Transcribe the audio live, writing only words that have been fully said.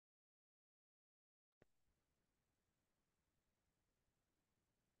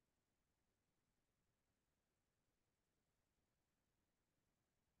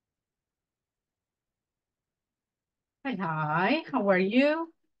Hi, how are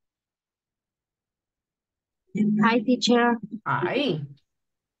you? Hi, teacher. Hi,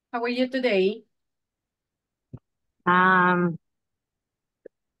 how are you today? Um,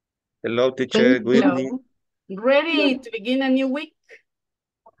 Hello, teacher. Thank Good you. evening. Hello. Ready to begin a new week?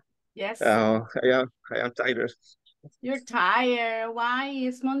 Yes. I am tired. You're tired. Why?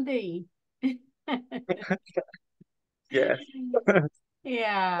 It's Monday. Yes.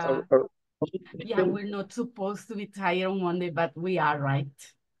 Yeah. Or, or, Yeah, we're not supposed to be tired on Monday, but we are, right?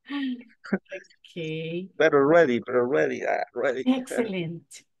 Okay. better ready. Ready.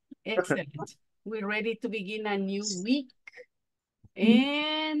 Excellent. Excellent. We're ready to begin a new week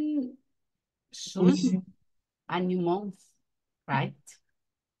and soon a new month, right?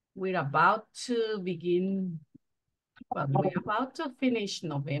 We're about to begin, well, we're about to finish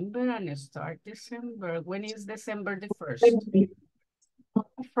November and start December. When is December the 1st?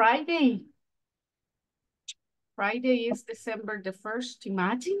 Friday. Friday is December the 1st.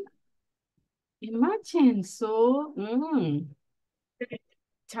 Imagine. Imagine. So,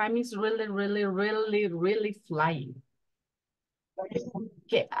 time is really flying.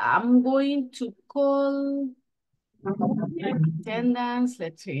 Okay, I'm going to call attendance.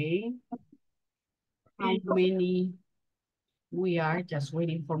 Let's see how many we are. Just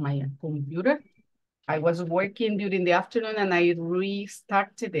waiting for my computer. I was working during the afternoon and I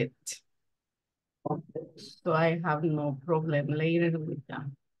restarted it. So I have no problem later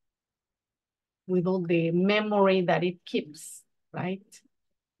with all the memory that it keeps, right?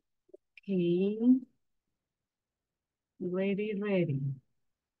 Okay. Ready.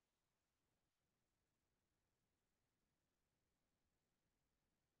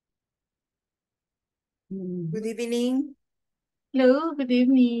 Good evening. Hello, good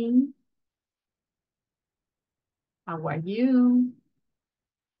evening. How are you?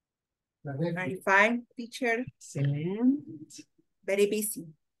 I'm fine, teacher. Excellent. Very busy.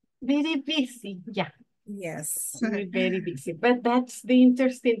 Very busy, yeah. Yes. We're very busy, but that's the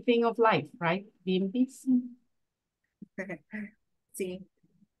interesting thing of life, right? Being busy. See.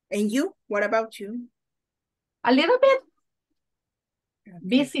 And you? What about you? A little bit Okay.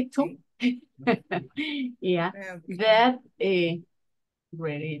 busy too. Yeah, Okay. that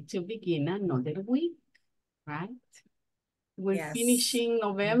ready to begin another week, right? We're Yes. finishing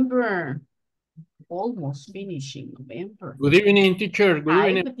November, almost finishing November. Good evening, teacher. Good Hi,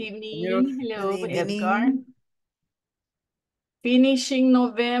 evening. good evening. Hello, Good Edgar. evening. Finishing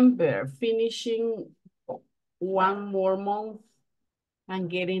November, finishing one more month and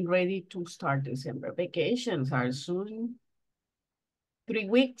getting ready to start December. Vacations are soon. 3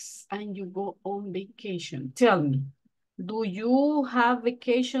 weeks and you go on vacation. Tell me, do you have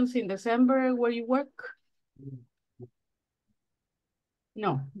vacations in December where you work?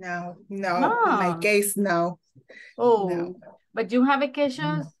 No. No. In my Ah. case, no. Oh, No. but you have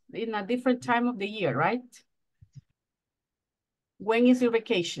vacations in a different time of the year, right? When is your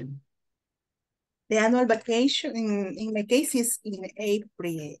vacation? The annual vacation in my case is in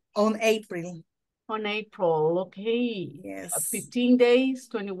April, on April. On April, okay. Yes. 15 days,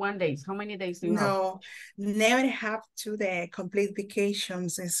 21 days. How many days do you have? No, never have to the complete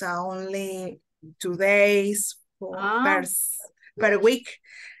vacations. It's only 2 days per week.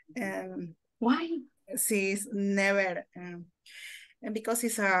 Why? See, it's never, and because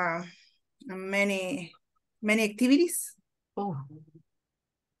it's many activities. Oh.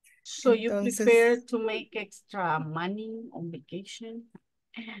 So you Entonces, prefer to make extra money on vacation?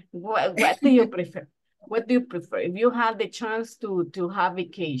 What do you prefer? What do you prefer? If you had the chance to have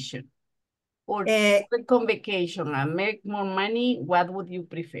vacation or work on vacation and make more money, what would you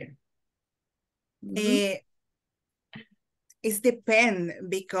prefer? it depends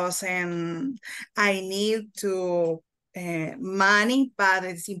because I need to money, but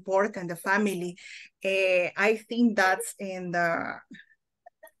it's important, the family. I think that's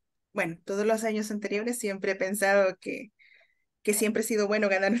bueno, todos los años anteriores siempre he pensado que siempre ha sido bueno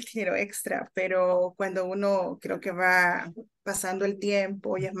ganar un dinero extra, pero cuando uno creo que va pasando el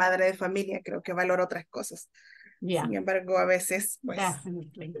tiempo y es madre de familia, creo que valora otras cosas. Yeah. Sin embargo, a veces, pues,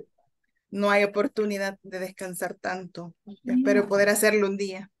 Definitely. no hay oportunidad de descansar tanto. Yo espero poder hacerlo un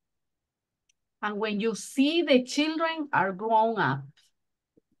día. And when you see the children are grown up,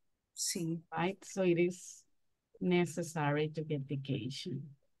 sí. Right? So it is necessary to get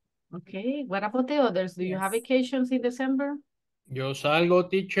vacation. Okay, what about the others? Do you have vacations in December? Yo salgo,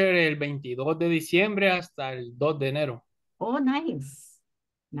 teacher, el 22 de diciembre hasta el 2 de enero. Oh, nice.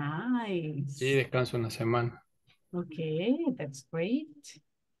 Nice. Sí, descanso una semana. Okay, that's great.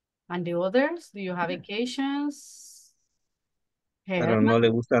 And the others, do you have vacations? Pero no le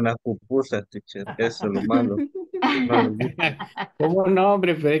gustan las pupusas, teacher. Eso es lo malo. Como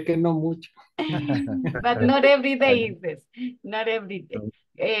nombre, pero es que no mucho. But not every day is this. Not every day.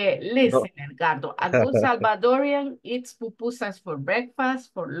 Listen, Edgardo, a good Salvadorian eats pupusas for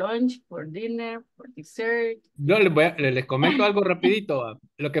breakfast, for lunch, for dinner, for dessert. Yo les comento algo rapidito.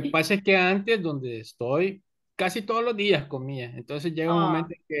 Lo que pasa es que antes, donde estoy, casi todos los días comía. Entonces llega un Oh,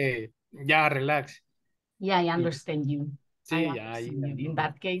 momento en que ya relax. yeah, I Y understand you. I sí, ya ahí understand ya you. In no.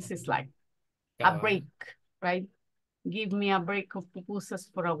 that case, it's like a Cabal. break, right? Give me a break of pupusas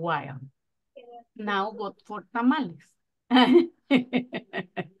for a while. Now go for tamales. And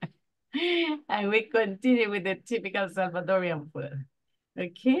we continue with the typical Salvadorian food.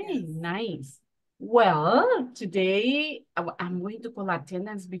 Okay, nice. Well, today I'm going to call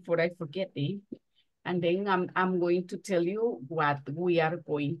attendance before I forget it. And then I'm going to tell you what we are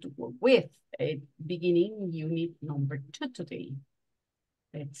going to work with. Beginning unit number 2 today.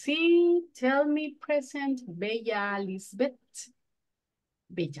 Let's see. Tell me present, Bella Lisbeth.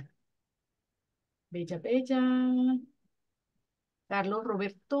 Bella. Bella, Bella. Carlos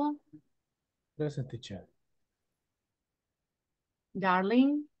Roberto. Present, teacher.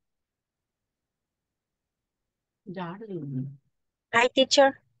 Darling. Darling. Hi,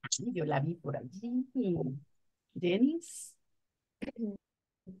 teacher. Yo la vi por allí. Dennis.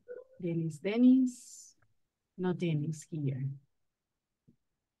 Dennis. No Dennis here.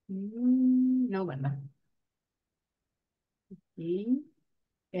 No, ¿verdad? Y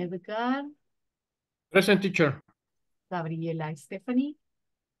Edgar. Present, teacher. Gabriela Stephanie.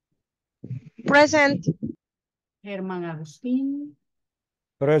 Present. Germán Agustín.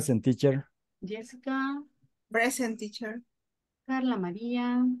 Present, teacher. Jessica. Present, teacher. Carla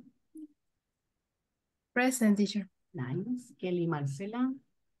María. Present, teacher. Nice. Kelly Marcela.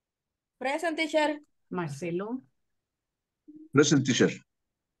 Present, teacher. Marcelo. Present, teacher.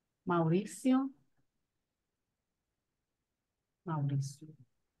 Mauricio. Mauricio.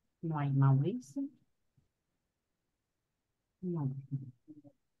 No hay Mauricio. No.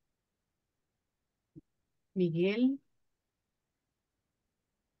 Miguel.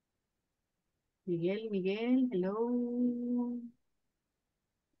 Miguel, hello.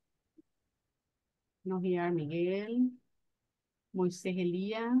 No here, Miguel. Moisés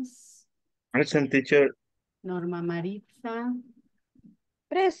Elías. Present, teacher. Norma Maritza.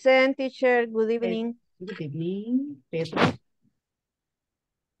 Present, teacher. Good evening. Good evening.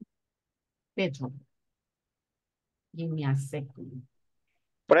 Pedro. Give me a second.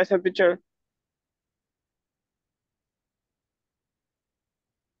 Present, teacher.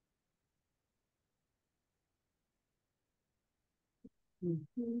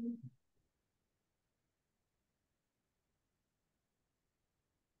 Mhm.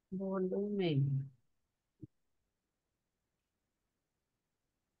 Volumen.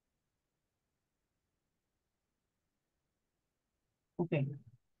 Okay.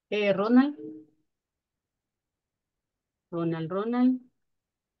 Ronald. Ronald.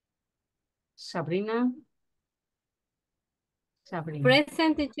 Sabrina.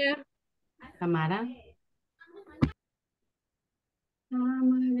 Present, teacher. Tamara.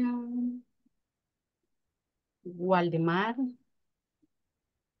 Waldemar.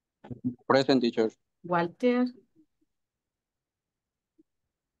 Present, teacher. Walter.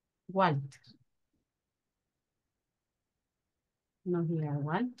 No here,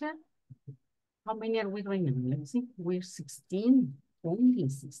 Walter. How many are we right now? Let's see. We're 16. Only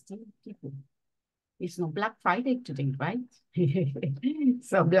 16 people. It's not Black Friday today, right?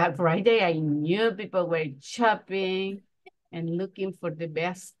 So Black Friday, I knew people were shopping and looking for the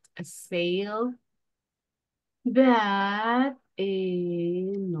best sale. But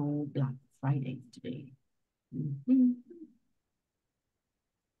no Black Friday today. Mhm.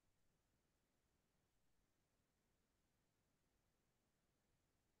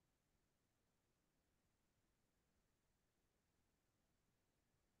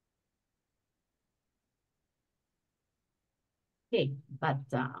 Okay, but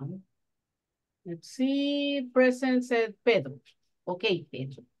let's see. Present said Pedro. Okay,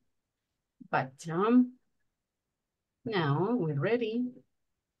 Pedro. But now we're ready.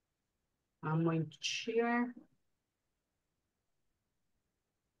 I'm going to share.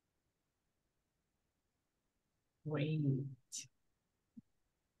 Great.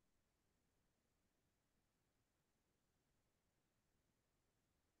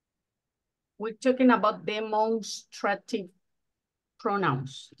 We're talking about demonstrative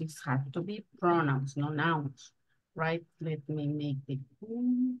pronouns. These have to be pronouns, no nouns, right? Let me make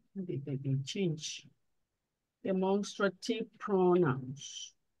the change. Demonstrative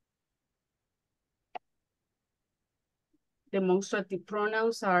pronouns. Demonstrative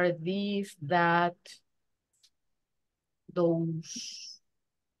pronouns are these that those,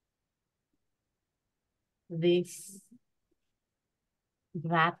 this,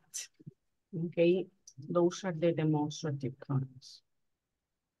 that. Okay, those are the demonstrative pronouns.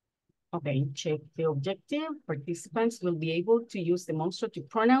 Okay, check the objective. Participants will be able to use demonstrative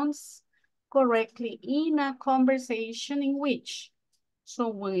pronouns correctly in a conversation in which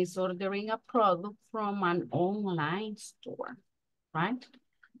someone is ordering a product from an online store, right?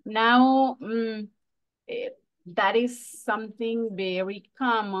 Now, that is something very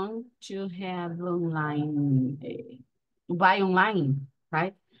common to have online, buy online,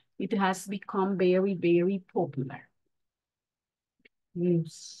 right? It has become very, very popular.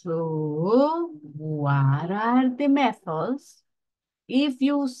 So, what are the methods? If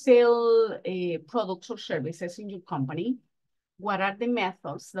you sell products or services in your company, what are the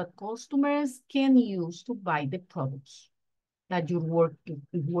methods that customers can use to buy the products that your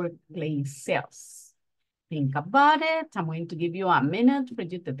workplace sells? Think about it. I'm going to give you a minute for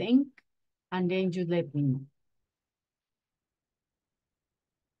you to think, and then you let me know.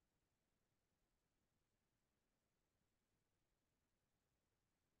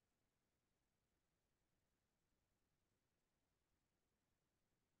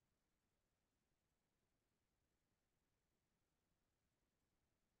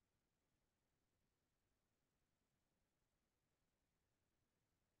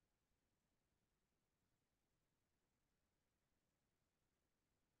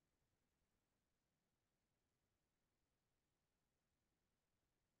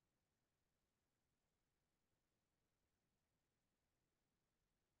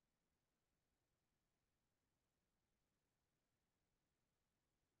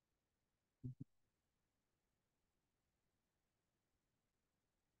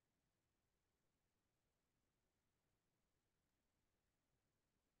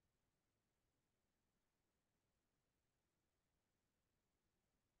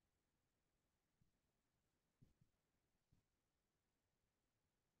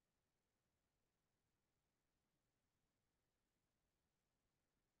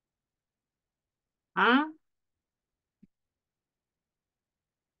 ¿Ah?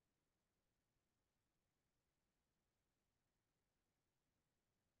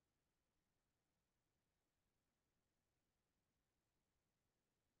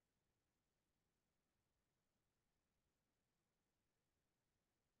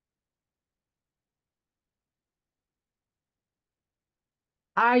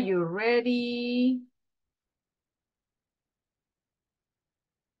 Are you ready?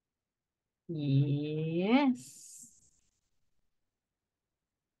 Yes.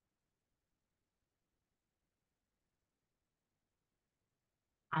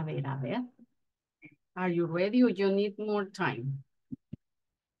 A ver, a ver. Are you ready or you need more time?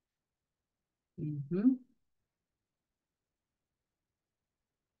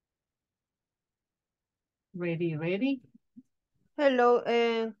 Ready, ready? Hello,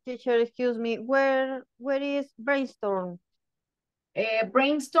 teacher, excuse me. Where is brainstorm?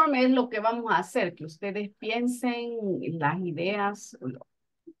 Brainstorm es lo que vamos a hacer, que ustedes piensen las ideas,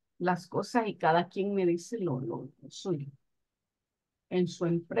 las cosas y cada quien me dice lo suyo. En su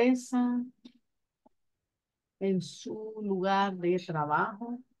empresa, en su lugar de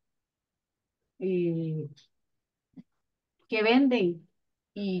trabajo, qué venden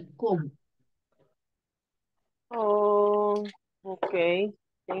y cómo. Oh, okay.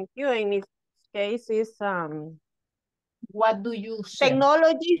 Thank you. In this case is What do you sell?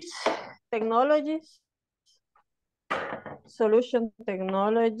 technologies, solution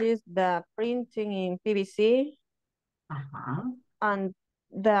technologies, the printing in PVC, Ajá. and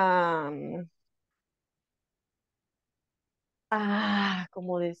the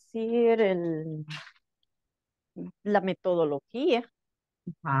 ¿cómo decir? La metodología.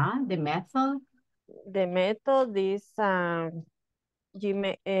 Ajá, the method. The method is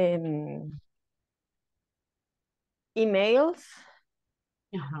emails,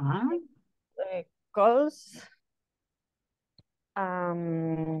 Ajá. calls,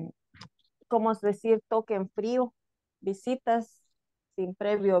 ¿cómo es decir? Toque en frío, visitas sin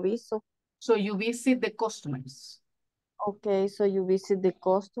previo aviso. So you visit the customers. Okay, so you visit the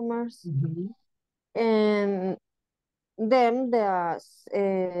customers and then the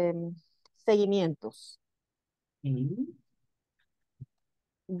seguimientos.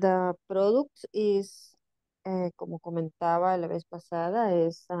 The product is, como comentaba la vez pasada,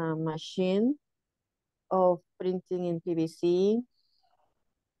 es a machine of printing in PVC,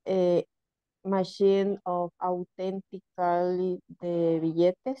 machine of authentically de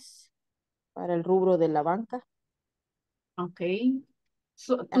billetes para el rubro de la banca. Okay.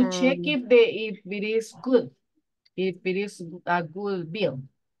 So to check if it is good. If it is a good bill.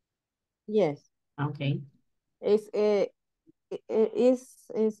 Yes. Okay.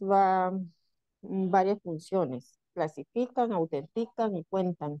 Va varias funciones. Clasifican, autentican y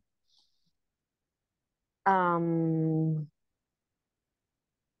cuentan.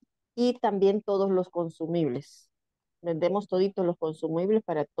 Y también todos los consumibles. Vendemos toditos los consumibles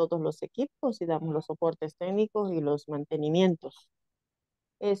para todos los equipos y damos los soportes técnicos y los mantenimientos.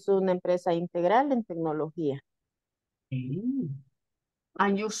 Es una empresa integral en tecnología. Okay.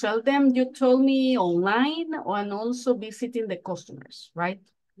 And you sell them, you told me, online and also visiting the customers, right?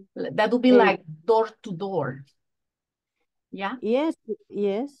 That would be like door to door. Yeah? Yes,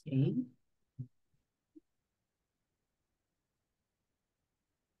 yes. Okay.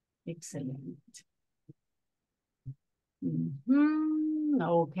 Excellent.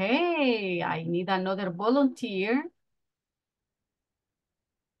 Okay, I need another volunteer.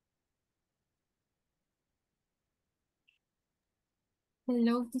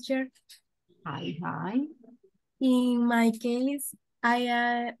 Hello, teacher. Hi, hi. In my case,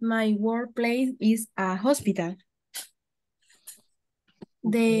 my workplace is a hospital.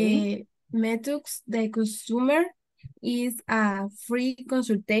 The methods the consumer is a free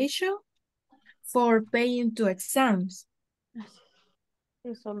consultation for paying to exams.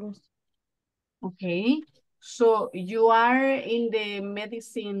 Okay, so you are in the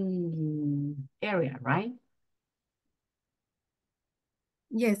medicine area, right?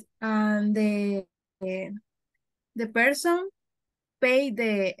 Yes, and the person pay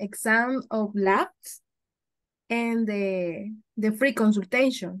the exam of labs and the free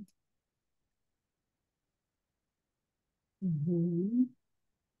consultation.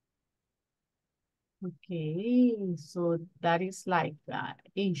 Okay, so that is like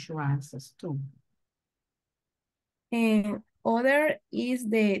insurances too. And other is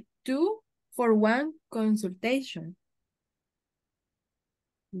the 2-for-1 consultation.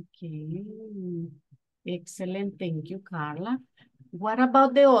 Okay, excellent. Thank you, Carla. What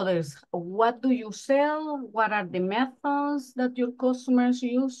about the others? What do you sell? What are the methods that your customers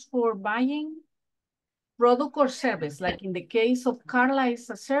use for buying? Product or service? Like in the case of Carla, it's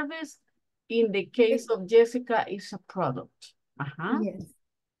a service. In the case of Jessica, it's a product. Yes.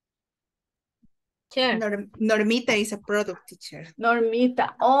 Sure. Normita is a product, teacher.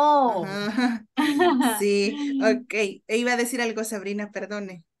 Normita, oh. Sí, ok. Iba a decir algo, Sabrina,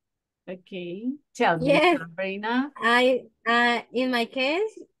 perdone. Okay, tell me, Yes. Sabrina. In my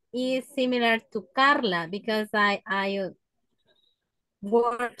case, is similar to Carla because I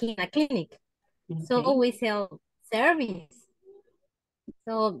work in a clinic. Okay. So we sell service.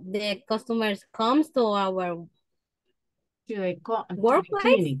 So the customers comes to our workplace,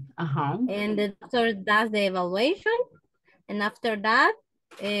 clinic. and the doctor does the evaluation, and after that,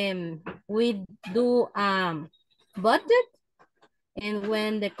 we do budget, and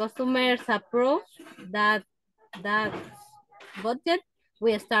when the customers approve that budget,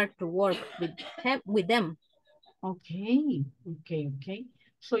 we start to work with them. Okay, okay.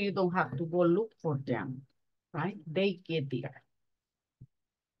 So you don't have to go look for them, right? They get there.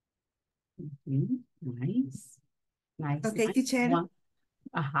 Nice. Okay, nice. teacher.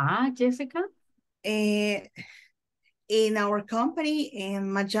 Jessica? In our company,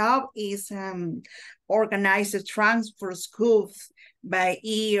 and my job is organize the transfers goods by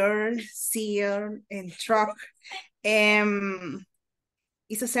air, sea, and truck.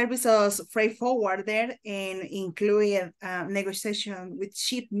 It's a service of freight forwarder and include negotiation with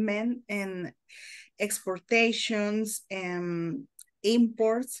shipment and exportations and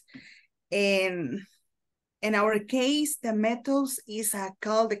imports. And in our case, the methods is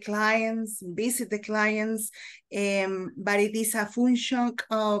call the clients, visit the clients, but it is a function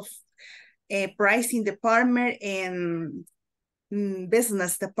of a pricing department and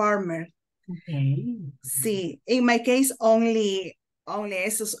business department. Okay. Sí, in my case, only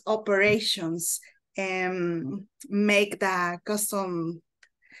esos operations make the custom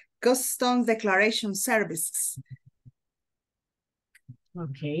declaration services.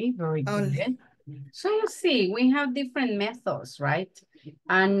 Okay, very good. So you see, we have different methods, right?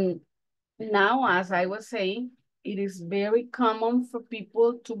 And now, as I was saying, it is very common for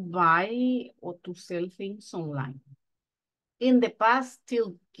people to buy or to sell things online. In the past,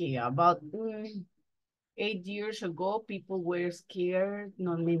 till about 8 years ago, people were scared.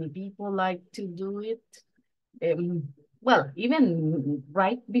 Not many people like to do it. Well, even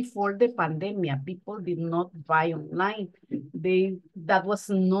right before the pandemic, people did not buy online. That was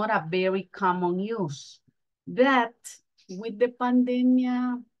not a very common use. That with the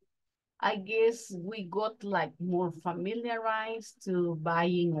pandemic, I guess we got like more familiarized to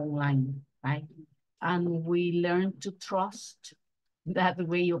buying online, right? and we learn to trust that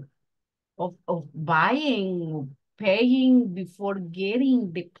way of buying, paying before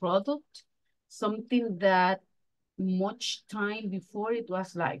getting the product, something that much time before it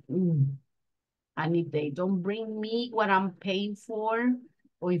was like, and if they don't bring me what I'm paying for,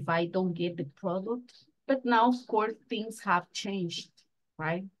 or if I don't get the product, but now, of course, things have changed,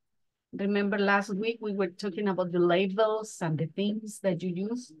 right? Remember last week we were talking about the labels and the things that you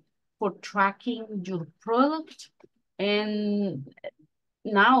use for tracking your product. And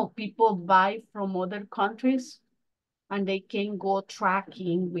now people buy from other countries and they can go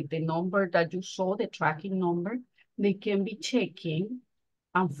tracking with the number that you saw, the tracking number. They can be checking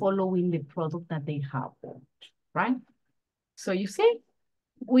and following the product that they have bought, right? So you see,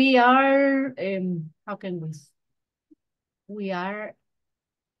 we are, how can we are,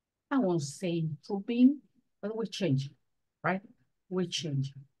 I won't say improving, but we're changing, right? We're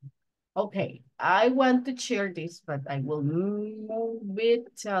changing. Okay, I want to share this, but I will move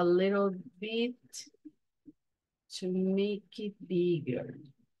it a little bit to make it bigger.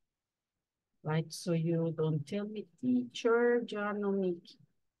 Right, so you don't tell me, teacher, John, no, Mickey.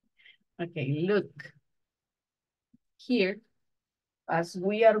 Okay, look. Here, as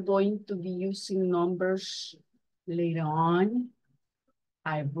we are going to be using numbers later on,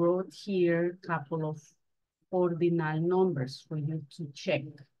 I brought here a couple of ordinal numbers for you to check,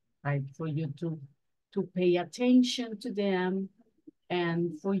 right? For you to pay attention to them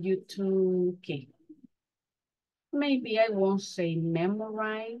and for you to, okay, maybe I won't say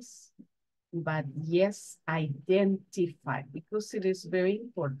memorize, but yes, identify, because it is very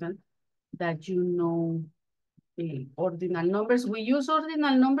important that you know the ordinal numbers. We use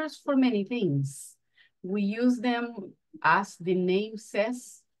ordinal numbers for many things. We use them, as the name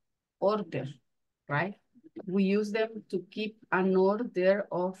says, order, right? We use them to keep an order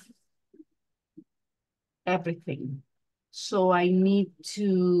of everything. So I need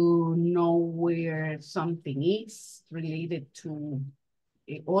to know where something is related to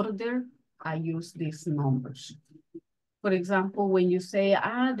a order. I use these numbers. For example, when you say,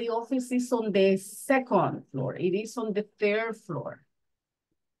 the office is on the second floor, it is on the third floor.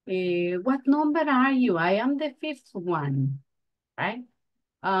 What number are you? I am the fifth one, right?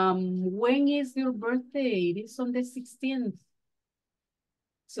 When is your birthday? It is on the 16th.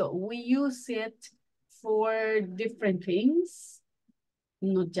 So we use it for different things,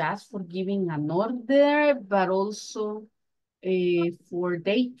 not just for giving an order, but also for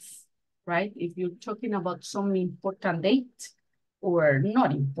dates, right? If you're talking about some important date or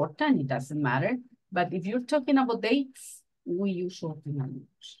not important, it doesn't matter. But if you're talking about dates, we use ordinal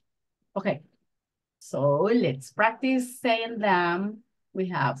numbers. Okay, so let's practice saying them. We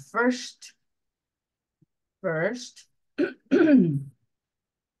have first, first,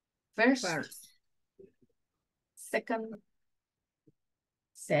 second,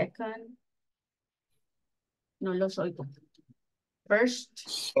 second, no los oigo.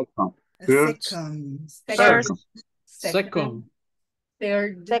 First, Second. Second. Second.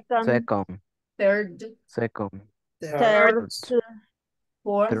 Third, Second. third, Second. Third.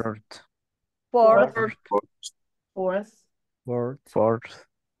 fourth, Third. fourth, Fourth. Fourth.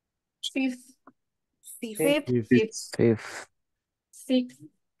 fifth, Fifth. Fifth. sixth,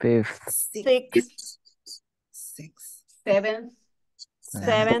 Fifth. Six. seventh,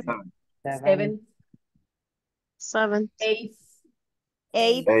 Seventh. eighth,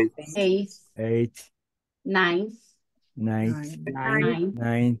 Eighth. ninth,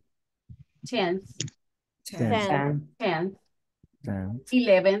 Ninth. 10th, 10th.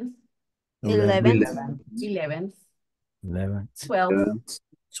 11th, 11th. 12th,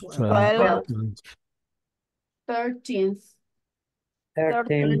 13th,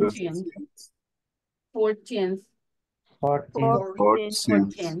 14th,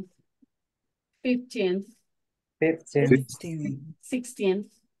 15th, 16th,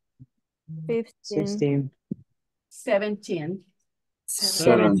 17th,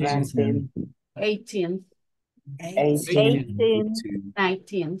 18th,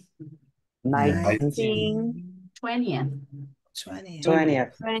 19th, 20th,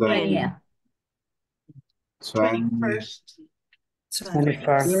 21st,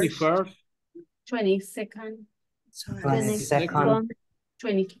 21st. 22nd,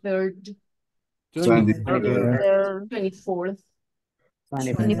 23rd, 24th,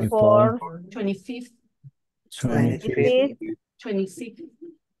 25th, 26th,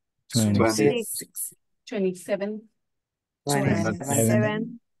 27th,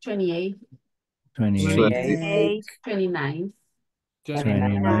 28th, 29th,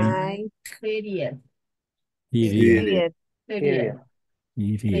 30th, 30th.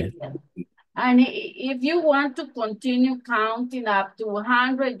 And if you want to continue counting up to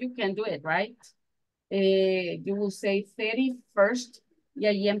 100, you can do it, right? You will say 31st. Y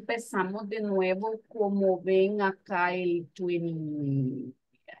ahí empezamos de nuevo, como ven acá el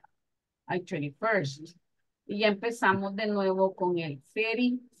 21st. Y ya empezamos de nuevo con el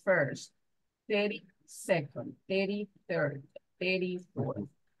 31st, 32nd, 33rd, 34th,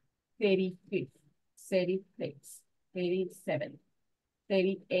 35th, 36th, 37th,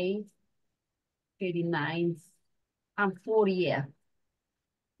 38th, 39th, and 40th.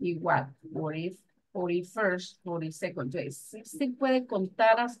 Igual, 40th, 41st, 42nd. Entonces, sí puede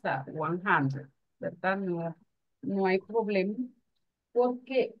contar hasta 100, ¿verdad? No hay problema,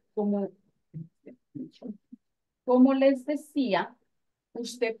 porque como les decía,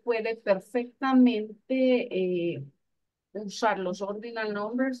 usted puede perfectamente usar los ordinal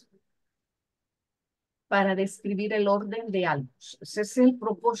numbers para describir el orden de algo. Ese es el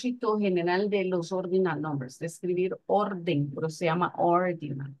propósito general de los ordinal numbers, describir orden, pero se llama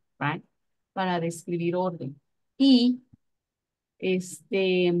ordinal, right? Para describir orden. Y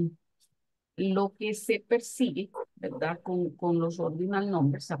lo que se persigue, ¿verdad? Con los ordinal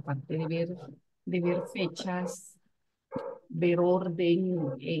numbers, aparte de ver fechas, ver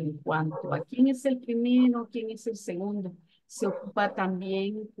orden en cuanto a quién es el primero, quién es el segundo. Se ocupa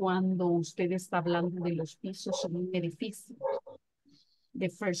también cuando usted está hablando de los pisos en un edificio. The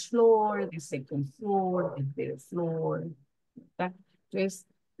first floor, the second floor, the third floor. ¿Verdad? Entonces,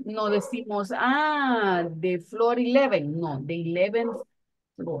 no decimos, the floor 11. No, the 11th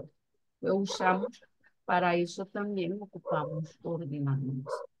floor. Lo usamos. Para eso también ocupamos ordinal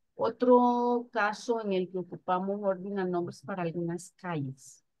numbers. Otro caso en el que ocupamos ordinal numbers para algunas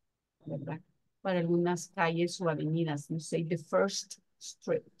calles, ¿verdad? Para algunas calles o avenidas. You say the first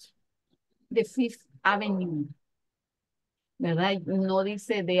street, the fifth avenue, ¿verdad? No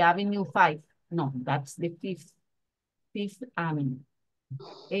dice the avenue 5. No, that's the fifth avenue.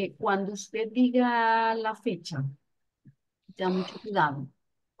 Cuando usted diga la fecha, ya mucho cuidado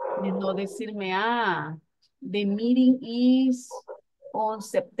de no decirme, the meeting is on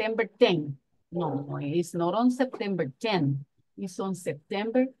September 10. No, it's not on September 10. It's on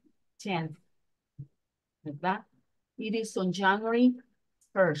September 10th. ¿Verdad? It is on January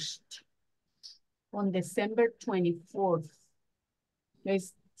 1st. On December 24th.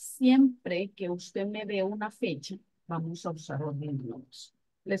 Entonces, siempre que usted me dé una fecha, vamos a usar los notes.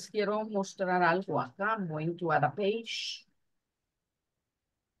 Les quiero mostrar algo acá. I'm going to add a page.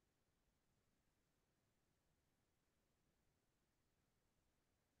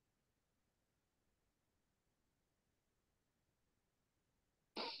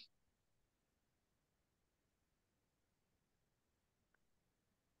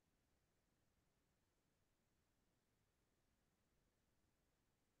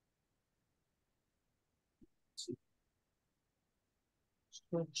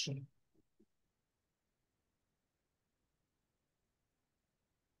 Switching.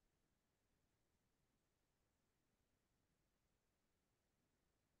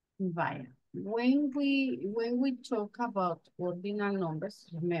 Vaya. When we talk about ordinal numbers,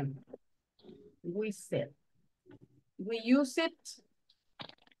 remember, we said we use it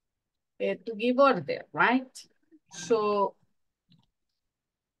to give order, right? So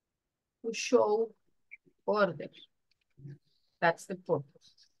to show order. That's the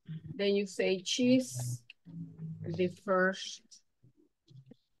purpose. Then you say she's the first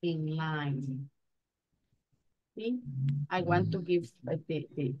in line. See? I want to give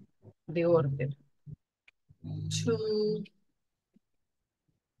the order. To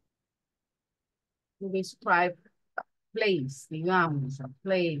describe a place, digamos, a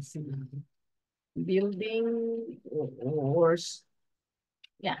place in a building or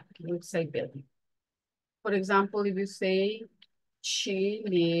yeah, let's say building. For example, if you say she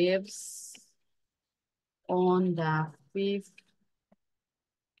lives on the fifth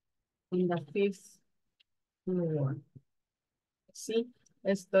floor. Sí,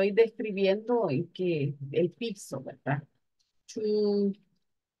 estoy describiendo en que el piso, ¿verdad?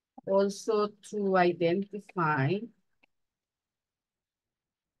 Also to identify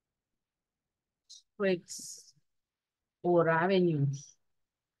streets or avenues.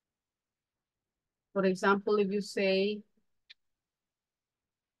 For example, if you say,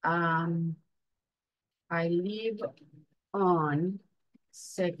 I live on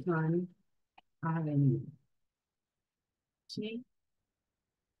 2nd Avenue. See?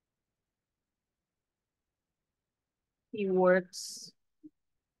 He works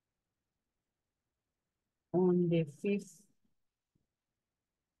on the 5th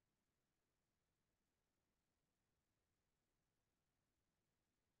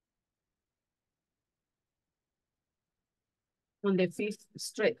on the 5th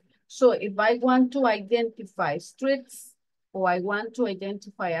street. So if I want to identify streets o I want to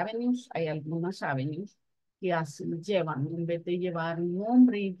identify avenues, hay algunas avenues que así llevan, en vez de llevar un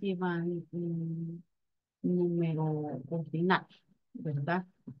nombre, llevan un número ordinal, ¿verdad?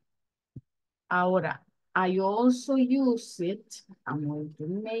 Ahora, I also use it, I'm going to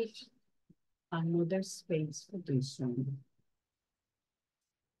make another space for this one.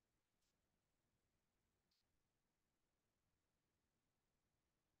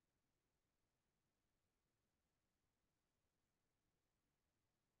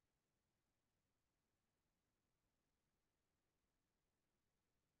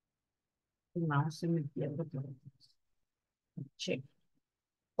 Now se me pierde todo. Check.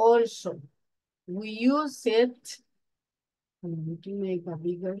 Also, we use it, I'm going to make a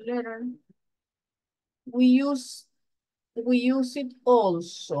bigger letter. We use it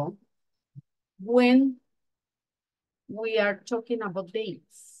also when we are talking about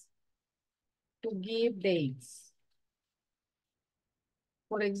dates, to give dates.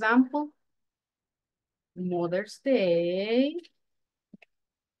 For example, Mother's Day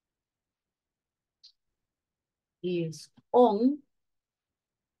is on,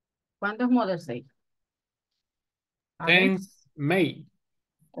 ¿cuándo es Mother's Day? A ver, 10th May.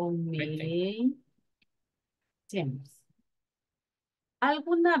 on May 10th. May 10th.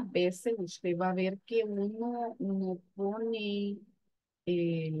 Algunas veces usted va a ver que uno no pone,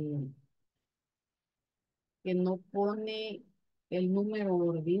 que no pone el número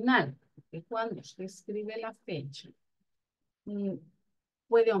ordinal, que cuando usted escribe la fecha,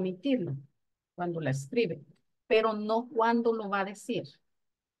 puede omitirlo cuando la escribe, pero no cuando lo va a decir.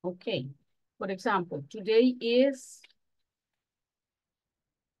 Ok. For example, today is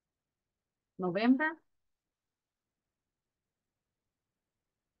November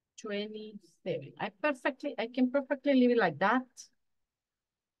 27. I can perfectly leave it like that,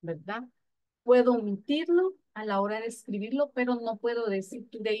 ¿verdad? Puedo omitirlo a la hora de escribirlo, pero no puedo decir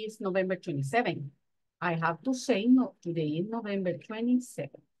today is November 27. I have to say no, today is November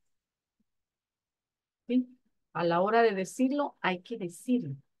 27. ¿Sí? A la hora de decirlo, hay que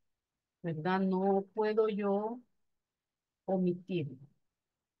decirlo, ¿verdad? No puedo yo omitirlo.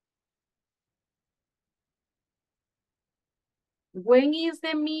 When is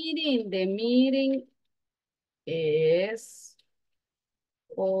the meeting? The meeting is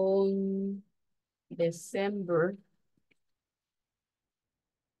on December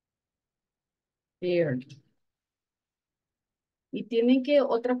 3rd. Y tienen que,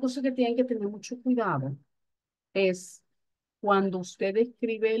 otra cosa que tienen que tener mucho cuidado es cuando usted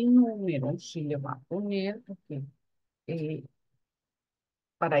escribe el número, si le va a poner, porque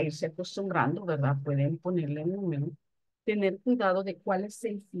para irse acostumbrando, ¿verdad? Pueden ponerle el número. Tener cuidado de cuál es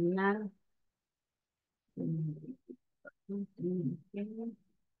el final.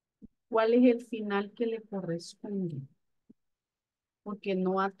 ¿Cuál es el final que le corresponde? Porque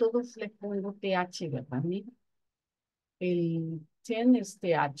no a todos les pongo TH, ¿verdad? Mira, el 10 es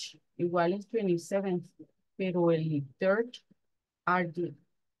TH, igual es 27, pero el third RD.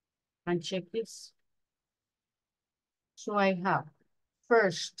 And check this. So I have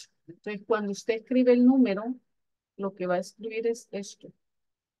first. Entonces, cuando usted escribe el número, lo que va a escribir es esto.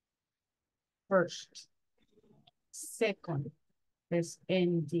 First. Second es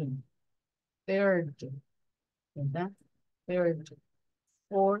ND. Third, ¿verdad? Third.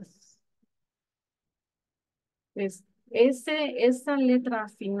 Fourth. Es, esa letra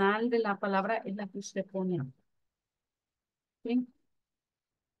final de la palabra es la que usted pone. ¿Sí?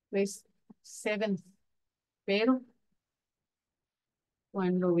 Pues seventh. Pero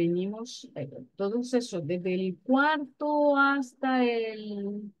cuando venimos, todos esos, desde el cuarto hasta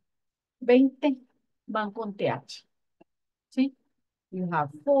el 20, van con TH. ¿Sí? You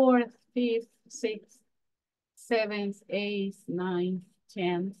have fourth, fifth, sixth, seventh, eighth, ninth,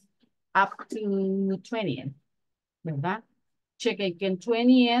 10th, up to 20th, ¿verdad? Cheque que en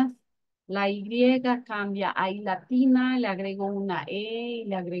 20th la Y cambia a I latina, le agrego una E y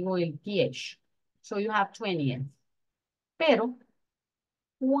le agrego el TH. So you have 20th. Pero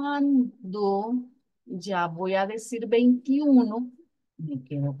cuando ya voy a decir 21, me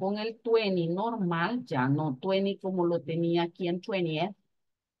quedo con el 20 normal, ya no 20 como lo tenía aquí en 20th,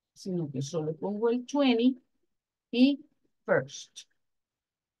 sino que solo pongo el 20 y first.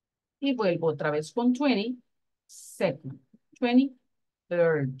 Y vuelvo otra vez con 20, second, 20,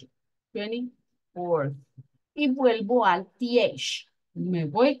 third, 20, fourth. Y vuelvo al TH. Me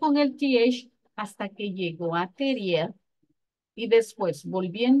voy con el TH hasta que llego a 30. Y después,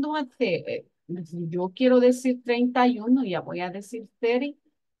 volviendo a yo quiero decir 31, ya voy a decir 30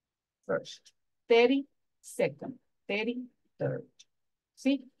 first, 30 second, 30 3rd.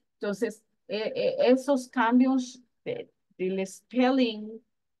 ¿Sí? Entonces, esos cambios del spelling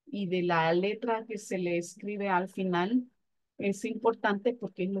y de la letra que se le escribe al final es importante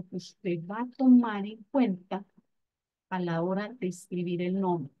porque es lo que usted va a tomar en cuenta a la hora de escribir el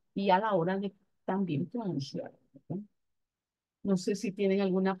nombre y a la hora de también pronunciar. ¿No? No sé si tienen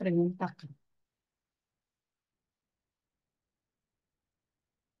alguna pregunta acá.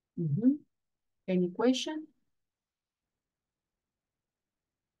 Any question?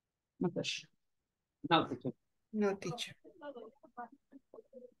 No question. No, teacher. No, teacher.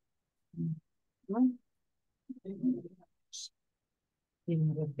 ¿No? Y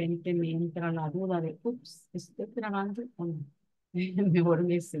de repente me entra la duda de, ups, ¿estoy grabando o no? Mejor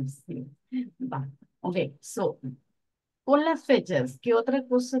me silencio. Va. Ok, so, con las fechas, ¿qué otra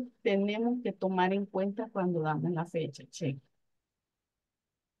cosa tenemos que tomar en cuenta cuando damos la fecha? Check.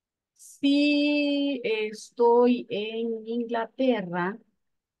 Si estoy en Inglaterra,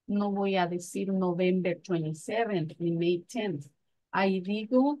 no voy a decir November 27th ni May 10th. Ahí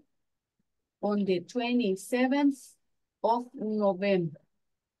digo on the 27th of November.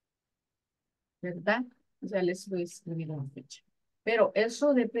 ¿Verdad? Ya les voy a escribir la fecha. Pero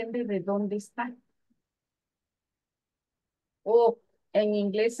eso depende de dónde está. O en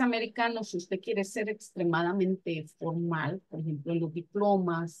inglés americano, si usted quiere ser extremadamente formal, por ejemplo, en los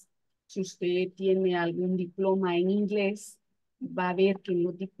diplomas, si usted tiene algún diploma en inglés, va a ver que en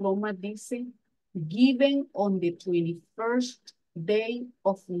los diplomas dice given on the 21st day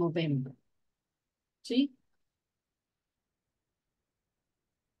of November. ¿Sí?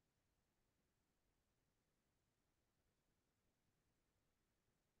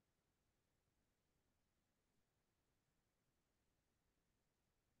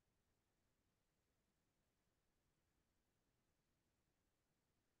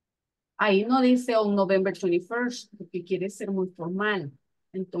 Ahí no dice on November 21st, porque quiere ser muy formal.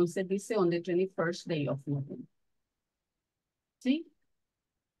 Entonces dice on the 21st day of November. ¿Sí?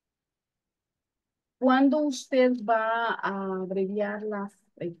 ¿Cuándo usted va a abreviar la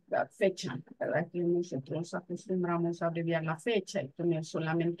fecha? ¿Verdad? Que nosotros acostumbramos a abreviar la fecha y poner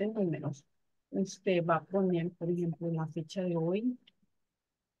solamente números. Usted va a poner, por ejemplo, la fecha de hoy.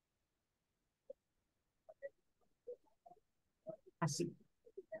 Así.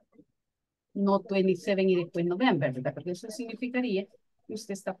 No 27 y después November, ¿verdad? Porque eso significaría que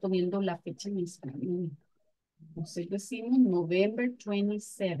usted está poniendo la fecha misma. Entonces decimos November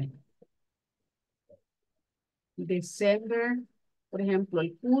 27. December, por ejemplo,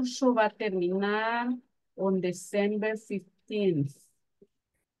 el curso va a terminar on December 15th,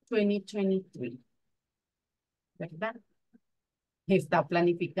 2023. ¿Verdad? Está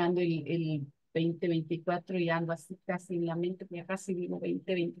planificando el 2024 y ando así casi en la mente, ya casi digo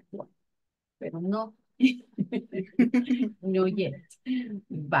 2024, pero no, no yet.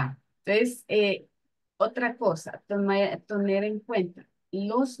 Va. Entonces, otra cosa, tener en cuenta,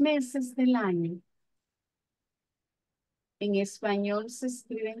 los meses del año en español se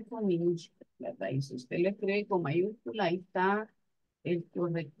escriben con minúsculas, ¿verdad? Y si usted lo escribe con mayúscula, ahí está el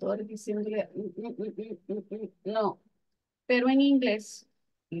corrector diciéndole, no. Pero en inglés,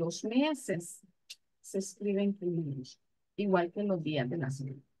 los meses se escriben con minúsculas, igual que los días de la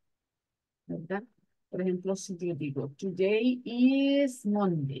semana, ¿verdad? Por ejemplo, si yo digo, today is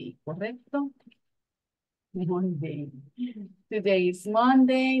Monday, ¿correcto? Monday. Today is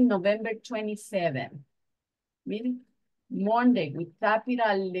Monday, November 27. Miren, Monday with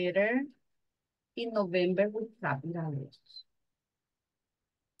capital letter y November with capital letters.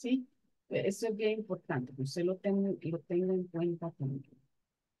 ¿Sí? Eso es bien importante, que usted lo tenga en cuenta también.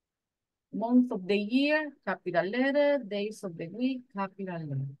 Month of the year, capital letter. Days of the week, capital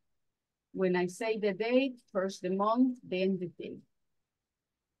letter. When I say the date, first the month, then the date.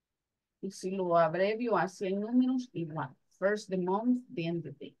 Y si lo abrevio hacia en números, igual. First the month, then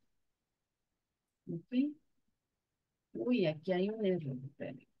the date. ¿Ok? Uy, aquí hay un error.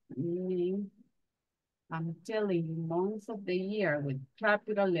 I'm telling you, month of the year with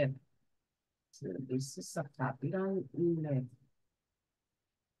capital letter. So this is a capital letter.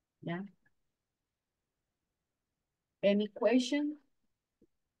 Yeah. Any question?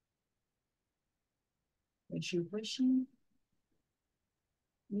 Question?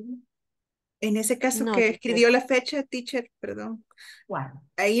 En ese caso No, que teacher. escribió la fecha, teacher, perdón. Wow.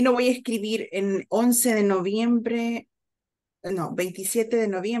 Ahí no voy a escribir en 11 de noviembre, no, 27 de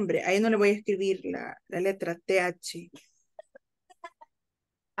noviembre. Ahí no le voy a escribir la letra TH.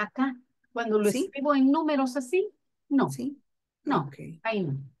 Acá, cuando lo ¿Sí? escribo en números así, no, ¿Sí? no, Ok. ahí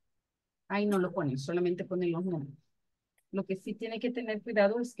no. Ahí no lo pone, solamente pone los números. Lo que sí tiene que tener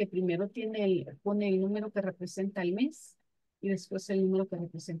cuidado es que primero pone el número que representa el mes y después el número que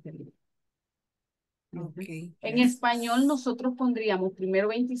representa el día. Ok. En gracias. español nosotros pondríamos primero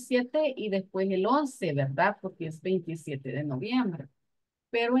 27 y después el 11, ¿verdad? Porque es 27 de noviembre.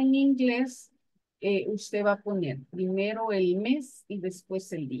 Pero en inglés usted va a poner primero el mes y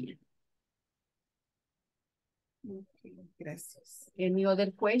después el día. Ok, gracias. Any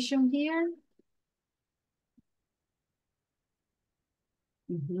other question here?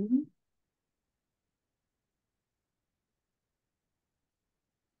 Ujú.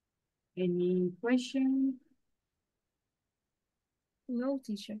 Any question? No,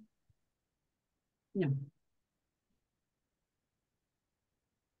 teacher. No.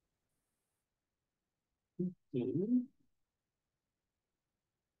 Okay.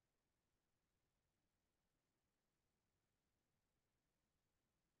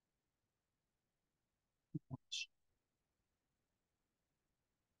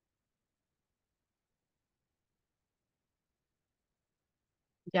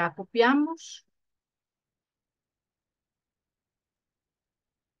 Ya copiamos.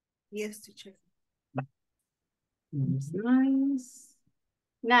 Yes, teacher. Nice.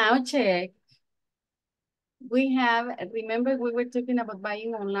 Now check. We have, remember we were talking about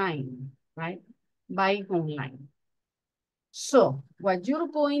buying online, right? Buying online. So what you're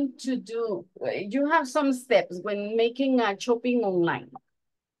going to do, you have some steps when making a shopping online.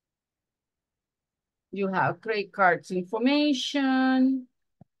 You have credit cards information,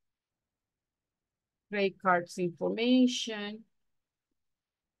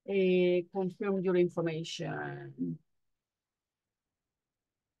 confirm your information.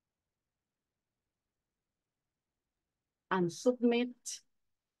 And submit.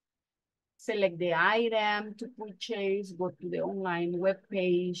 Select the item to purchase, go to the online web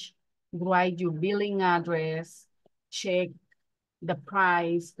page, write your billing address, check the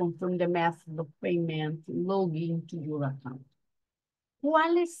price, confirm the method of payment, log into your account.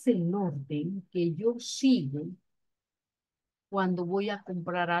 ¿Cuál es el orden que yo sigo cuando voy a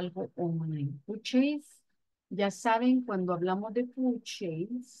comprar algo online? Purchase, ya saben, cuando hablamos de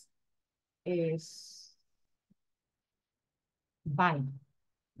purchase, es buy,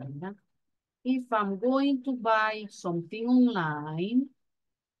 ¿verdad? If I'm going to buy something online,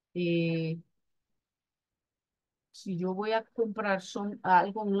 si yo voy a comprar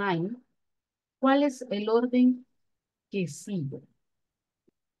algo online, ¿cuál es el orden que sigo?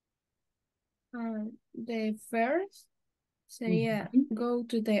 The first sería Ujú. go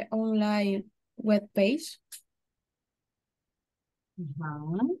to the online web page.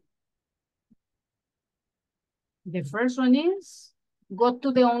 Ajá. The first one is go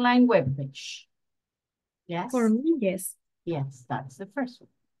to the online web page. Yes? For me, yes. Yes, that's the first one.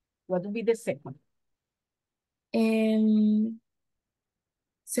 What would be the second?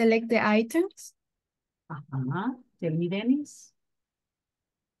 Select the items. Ajá. Tell me, Dennis.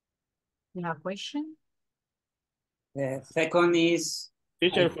 You have a question? The second is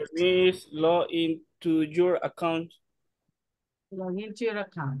Teacher, for me is log into your account. Log into your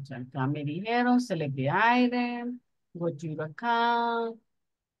account. Acá me dijeron, select the item, go to your account.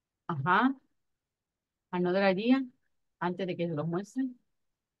 Ajá. Another idea, antes de que se los muestren.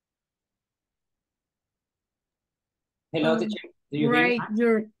 hello, Um, teacher. Do you hear me? Write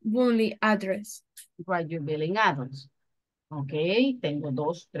your billing address. Write your billing address. Ok, tengo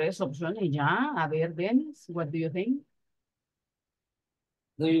 2, 3 opciones ya. A ver, Dennis, what do you think?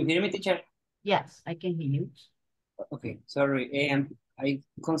 Do you hear me, teacher? Yes, I can hear you. Okay, sorry. I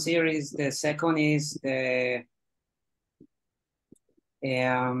consider is the second is the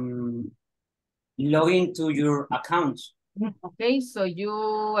log into your account. Okay, so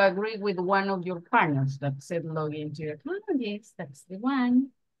you agree with one of your partners that said log into your account. Yes, that's the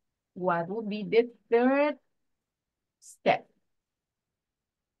one. What would be the third step?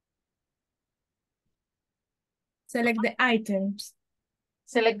 Select the items.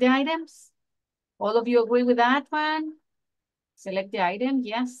 Select the items. All of you agree with that one? Select the item,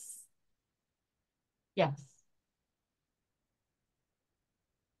 yes. Yes.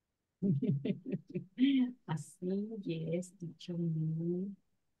 Así, yes, teacher.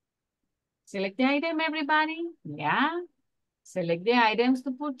 Select the item, everybody. Yeah. Select the items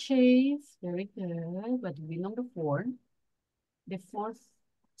to purchase. Very good. What will be number 4? The fourth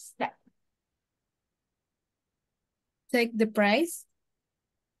step. Check the price.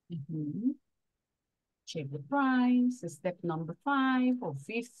 Mhm. Check the price. Step number 5 or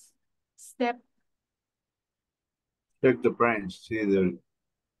 5th step. Check the price. See the.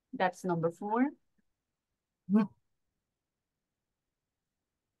 That's number 4.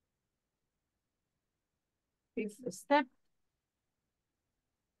 Fifth step.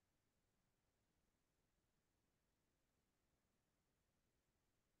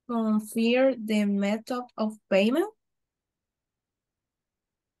 Confirm the method of payment.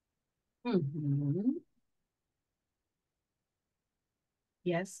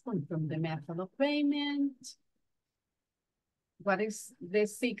 Yes, confirm the method of payment. What is the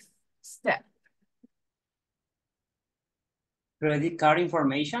sixth step? Credit card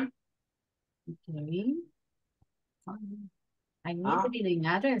information. Okay. I need the billing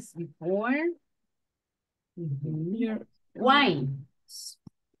address before. Why?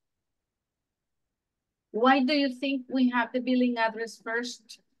 Why do you think we have the billing address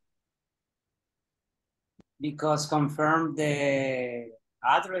first? Because confirm the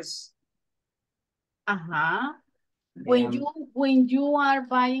address. When you are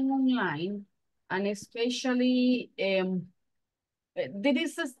buying online, and especially there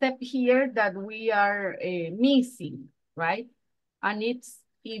is a step here that we are missing, right? And it's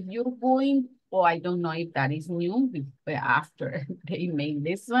if you're going, I don't know if that is new after they made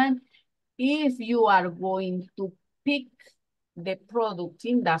this one. If you are going to pick the product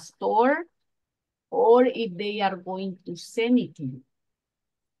in the store, or if they are going to send it to you.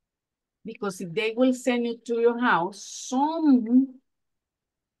 Because if they will send it to your house, some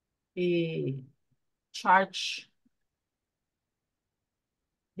charge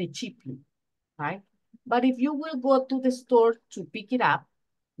the shipping, right? But if you will go to the store to pick it up,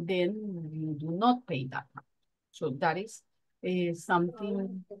 then you do not pay that much. So that is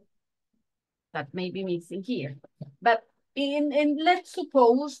something that may be missing here. But let's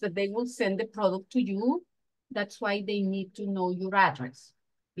suppose that they will send the product to you. That's why they need to know your address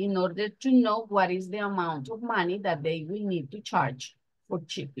in order to know what is the amount of money that they will need to charge for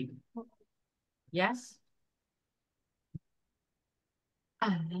shipping. Yes?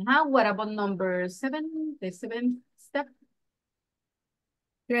 What about number 7, the 7th step?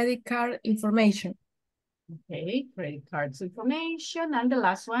 Credit card information. Okay, credit cards information. And the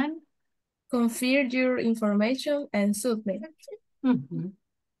last one? Confirm your information and submit.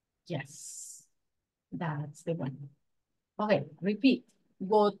 Yes, that's the one. Okay, repeat.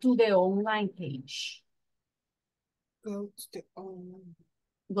 Go to the online page. Go to the online.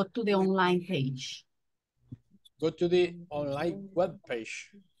 Go to the online page. Go to the online web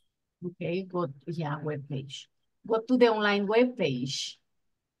page. Okay, web page. Go to the online web page.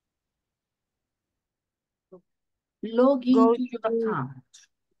 Log into your account.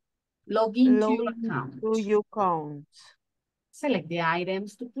 Log into your account. To your account. Select the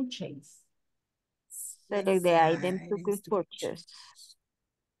items to purchase. Select the item to purchase.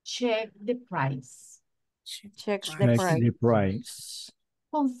 Check the price. Check the price.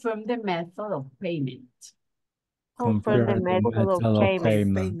 Confirm the method of payment. Confirm the method of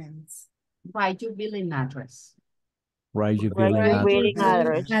payment. Write your billing address. Write your billing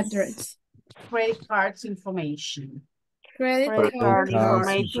address. Credit cards information. Credit card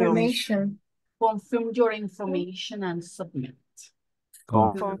information. Confirm your information and submit.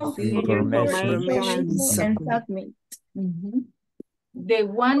 Confirm your information and submit. The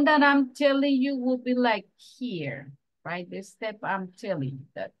one that I'm telling you will be like here, right? The step I'm telling you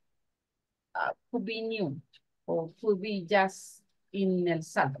that could be new or could be just in El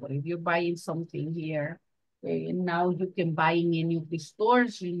Salvador. If you're buying something here, now you can buy in any of the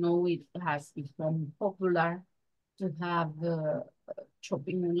stores. You know, it has become popular to have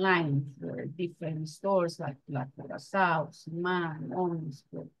shopping online for different stores like La Curazao, Man, Onis,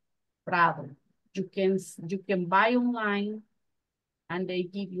 Prado. You can buy online and they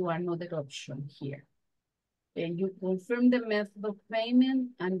give you another option here. Then you confirm the method of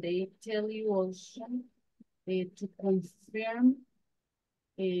payment and they tell you also to confirm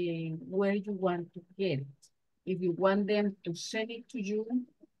where you want to get it. If you want them to send it to you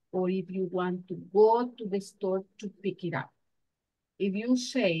or if you want to go to the store to pick it up. If you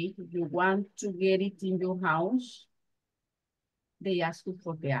say you want to get it in your house, they ask you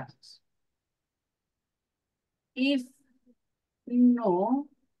for the address. If no,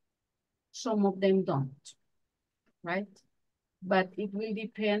 some of them don't, right? But it will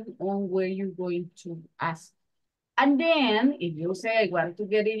depend on where you're going to ask. And then if you say, I want to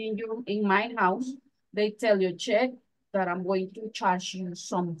get it in my house, they tell you, check that I'm going to charge you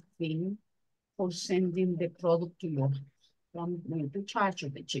something for sending the product to your house. I'm going to charge you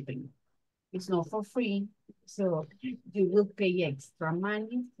the shipping. It's not for free, so you will pay extra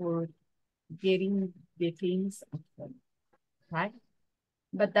money for getting the things at home, right?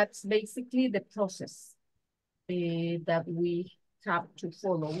 But that's basically the process that we have to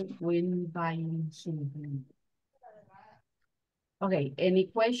follow when buying something. Okay, any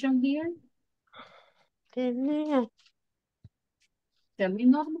question here? Tell me,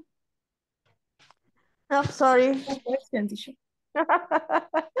 Norma. I'm sorry. Question, teacher.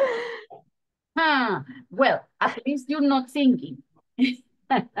 Well, at least you're not singing.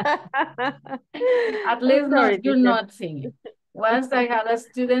 At I'm least sorry, you're teacher. not singing. Once I had a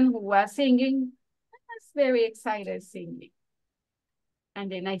student who was singing, I was very excited singing.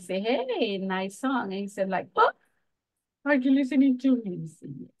 And then I say, hey, nice song. And he said like, oh, are you listening to me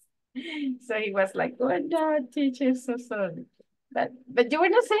sing? So he was like, oh no, teacher, so sorry. But you were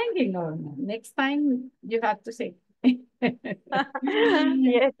not singing, no. Next time you have to sing. Yes,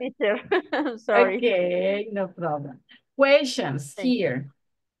 teacher. I'm sorry. Okay, no problem. Questions Thank here.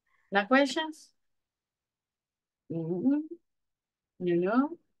 No questions? Mhm. You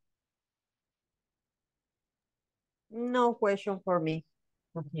know? No question for me.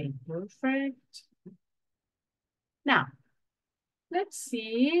 Okay, perfect. Now, let's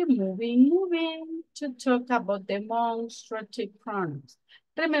see, moving to talk about demonstrative pronouns.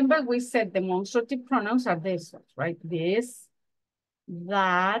 Remember, we said demonstrative pronouns are these ones, right? This,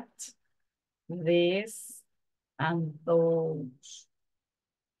 that, this, and those.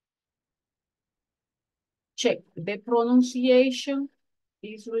 Check, the pronunciation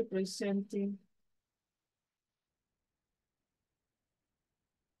is representing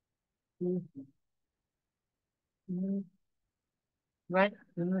right?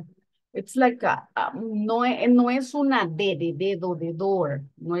 It's like no, no es una D de dedo de door,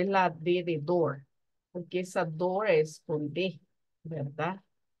 no es la D de door, porque esa door es con D, ¿verdad?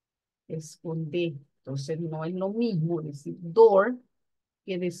 Es con D. Entonces no es lo mismo decir door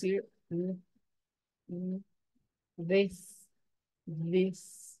que decir this,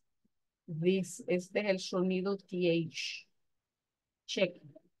 this, this. Este es el sonido TH. Check.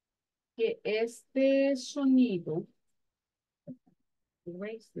 Que este sonido,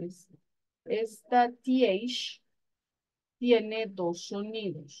 erase this, esta TH tiene dos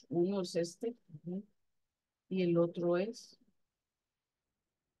sonidos. Uno es este y el otro es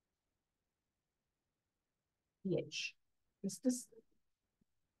TH. Este es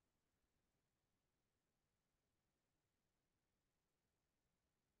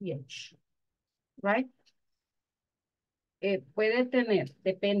TH. Right? Puede tener,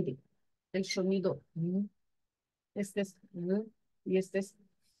 depende, el sonido. Este es y este es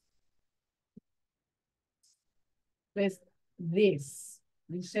pues, this.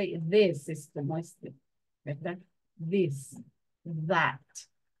 You say this es como este, ¿verdad? This, that,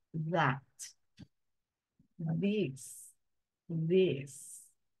 this.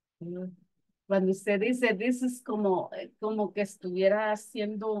 Cuando usted dice this es como que estuviera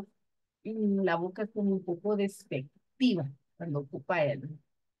haciendo la boca como un poco despectiva cuando ocupa él.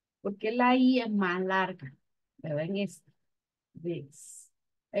 Porque la I es más larga, ¿verdad? En este, this.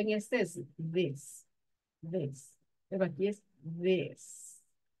 En este es this. Pero aquí es this.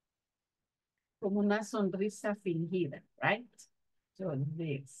 Como una sonrisa fingida, right? So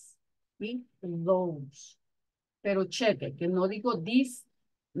this. Y those. Pero cheque, que no digo this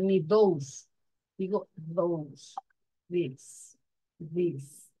ni those. Digo those. This.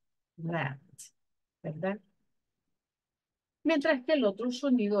 That. ¿Verdad? Mientras que el otro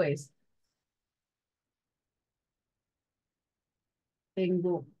sonido es,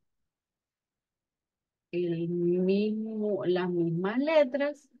 tengo las mismas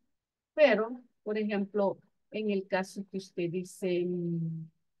letras, pero, por ejemplo, en el caso que usted dice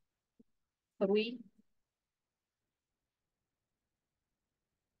three,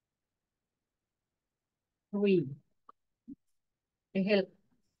 es el,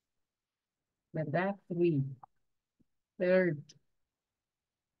 ¿verdad? Three, third,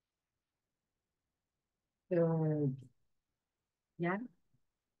 ¿ya?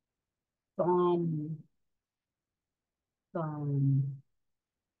 Some.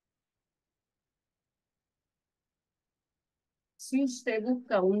 Si usted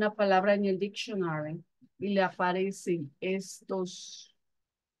busca una palabra en el diccionario y le aparecen estos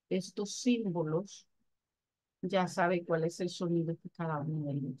símbolos, ya sabe cuál es el sonido que cada uno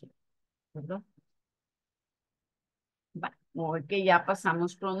de ellos lleva, ¿verdad? Va, porque ya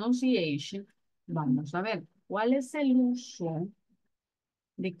pasamos pronunciation, vamos a ver cuál es el uso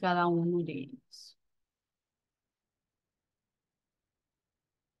de cada uno de ellos.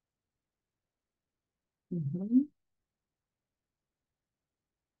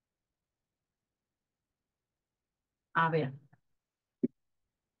 A ver,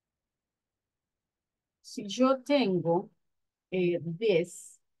 si yo tengo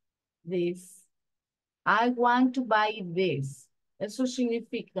this, I want to buy this. Eso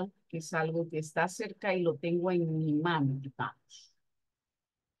significa que es algo que está cerca y lo tengo en mi mano, digamos.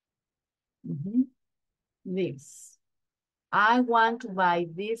 This. I want to buy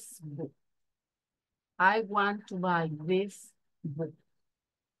this book. I want to buy this book.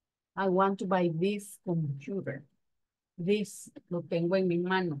 I want to buy this computer. This lo tengo en mi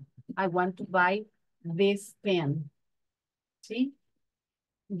mano. I want to buy this pen. ¿Sí?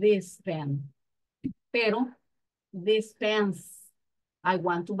 This pen. Pero, this pens. I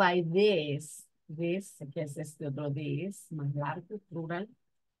want to buy this. This, que es este otro this, más largo, plural.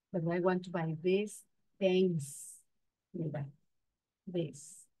 But I want to buy this pens. Mira.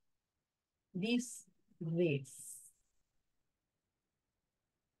 This. This.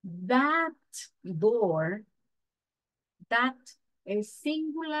 That door, that is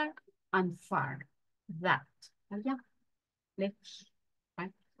singular and far. That. Allá. Lejos.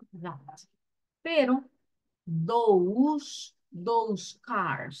 Right? That. Pero those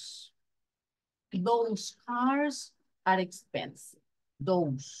cars are expensive.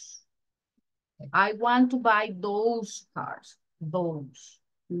 Those. I want to buy those cars. Those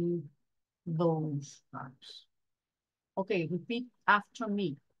cars. Okay, repeat after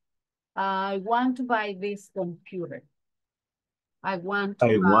me. I want to buy this computer. I want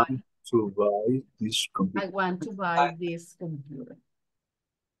to buy this computer. I want to buy this computer.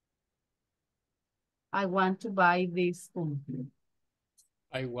 I want to buy this computer.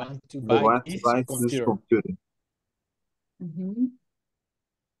 I want to I buy want to this buy this computer. computer.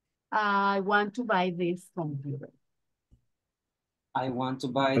 I want to buy this computer. I want to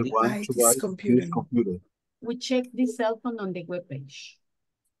buy I the want to buy this computer. We check the cell phone on the webpage.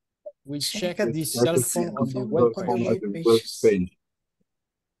 We Check check the the cell cell phone on the phone web on the page. On the web web pages. page.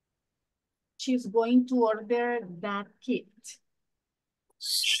 She's going to order that kit.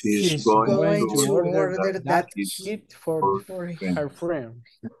 She's Going going to order that kit for for her friend. for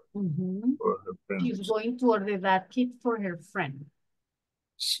her friend. She's going to order that kit for her friend.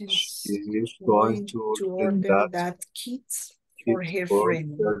 She's She is going to order that kit for her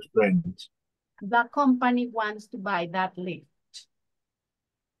friend. her friend. The company wants to buy that lift.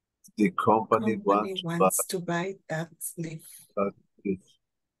 The company wants to buy that lift. that lift.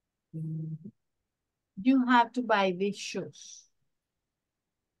 You have to buy these shoes.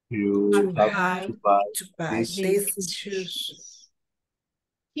 You have to buy these these shoes.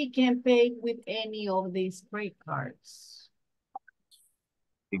 He can pay with any of these credit cards.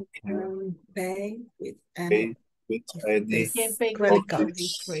 He can Pay with pay with any He can pay credit with any of cards.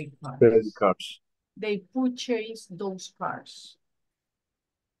 these credit credit cards. cards. They purchase those cars.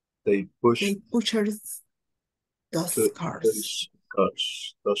 They push They purchase those cars.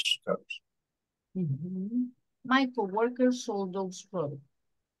 those cars. My coworkers sold those products.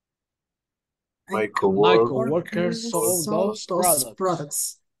 My My coworker coworkers sold those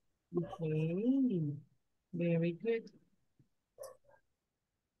products. Okay, very good.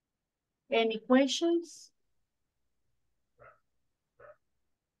 Any questions?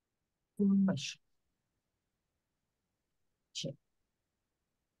 Question. Check.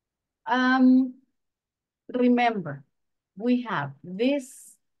 Remember, we have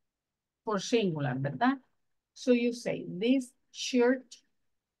this for singular, ¿verdad? So you say, this shirt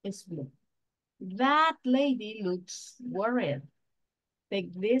is blue. That lady looks worried.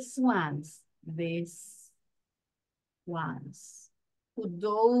 Take these ones. Put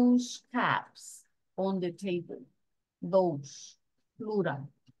those caps on the table. Those, plural.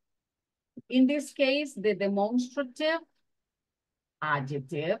 In this case, the demonstrative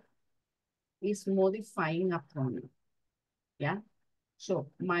adjective is modifying a pronoun. Yeah?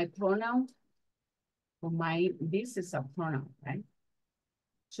 So my pronoun, this is a pronoun, right?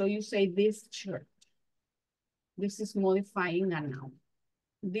 So you say this shirt. This is modifying a noun.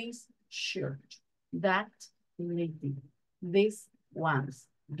 This shirt, that lady, these ones,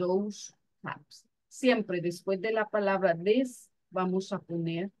 those caps. Siempre después de la palabra this, vamos a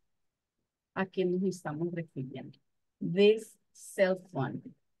poner a qué nos estamos refiriendo. This cell phone,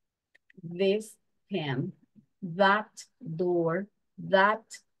 this pen, that door, that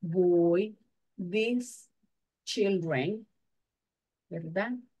boy, these children,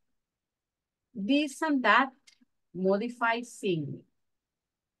 ¿verdad? This and that modify singular.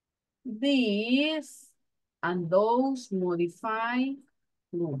 These and those modify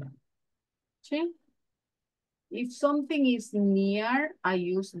plural. ¿Sí? If something is near, I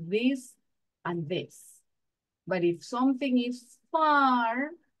use this and this. But if something is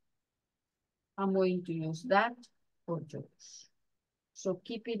far, I'm going to use that or those. So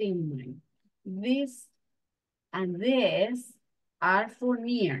keep it in mind. This and this are for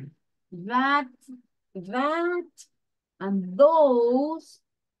near. That, and those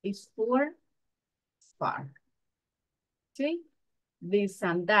is for far. See? This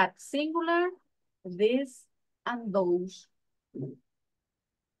and that singular, this and those.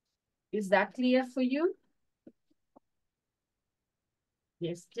 Is that clear for you?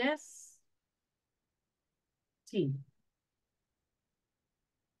 Yes, yes. Sí.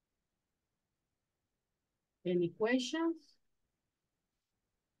 Any questions?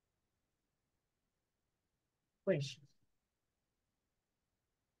 Questions?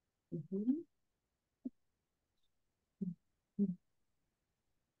 Mhm.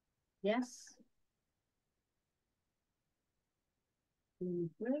 Yes. Any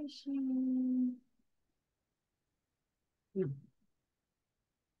question? No.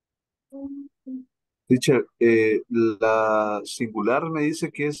 Teacher, la singular me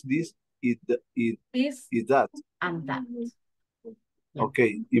dice que es this This y that. and that. Yeah. Ok,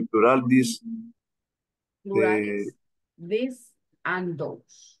 y plural this Plural is this and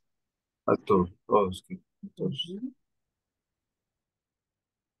those. a todos. Todos. Todos. Mhm.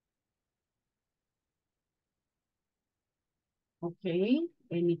 Okay,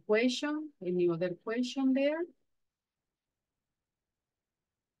 any question? Any other question there?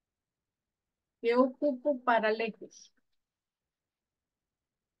 ¿Qué ocupo para lejos?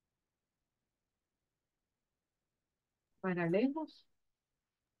 Para lejos.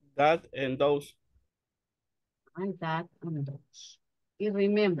 That and those. And that and those. Y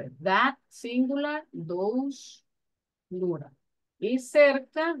remember, that singular, those plural. Y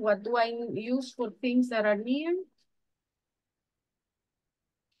cerca, what do I use for things that are near?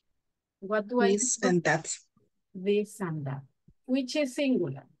 What do I use This for and that. this and that? Which is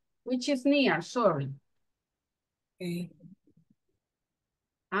singular? Which is near? Sorry. Okay.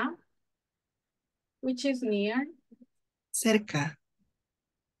 Huh? Which is near? Cerca.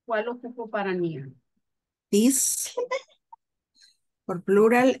 ¿Cuál ocupo para near? This for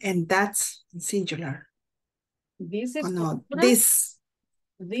plural and that's singular. This is Oh, for no, plural. this.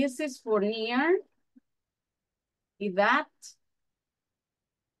 This is for near. Y that,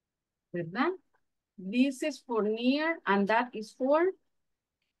 ¿verdad? This is for near and that is for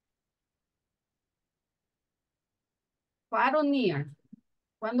far o near.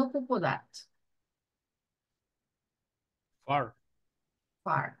 ¿Cuándo ocupo that? Far.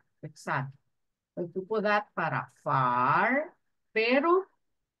 Far, exacto. Ocupo that para far, pero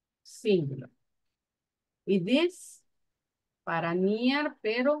singular. Y this para near,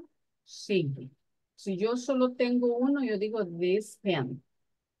 pero singular. Si yo solo tengo uno, yo digo this pen.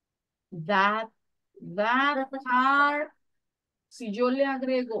 That car, si yo le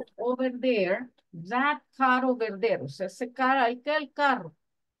agrego over there, that car over there, o sea, ese carro, ahí que el carro,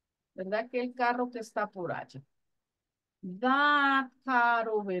 ¿verdad? Que el carro que está por allá. That car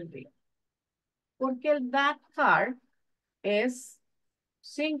over there. Porque el that car es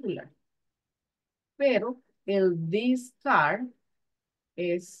singular. Pero el this car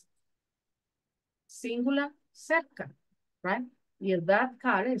es singular cerca, right? Y el that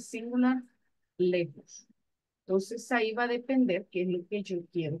car es singular lejos. Entonces ahí va a depender qué es lo que yo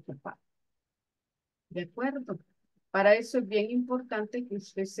quiero ocupar. ¿De acuerdo? Para eso es bien importante que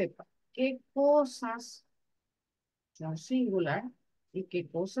usted sepa qué cosas son singular y qué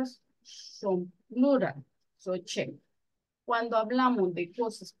cosas son plural. So check. Cuando hablamos de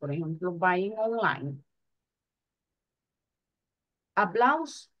cosas, por ejemplo, buying online, a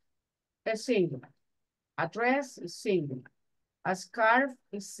blouse es singular, a dress is singular, a scarf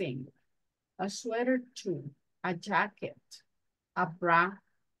is singular, a sweater too, a jacket, a bra,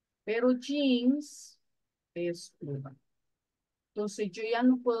 pero jeans es plural. Entonces yo ya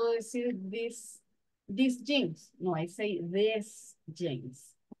no puedo decir these jeans. No, I say this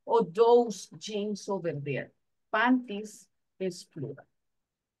jeans. O those jeans over there. Panties es plural.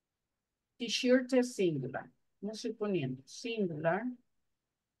 T-shirt es singular. No estoy poniendo singular.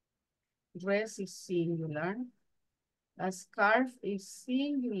 Dress is singular. A scarf is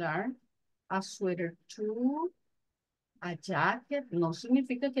singular. A sweater too. A jacket. No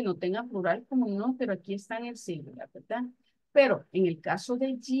significa que no tenga plural como no, pero aquí está en el singular, ¿verdad? Pero en el caso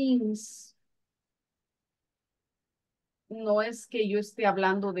de jeans, no es que yo esté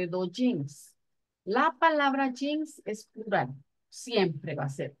hablando de dos jeans. La palabra jeans es plural. Siempre va a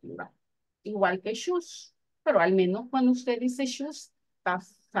ser plural. Igual que shoes. Pero al menos cuando usted dice shoes,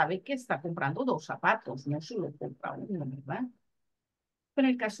 sabe que está comprando dos zapatos. No solo compra uno, ¿verdad? Pero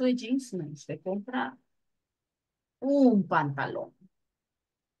en el caso de jeans, no. Usted compra un pantalón.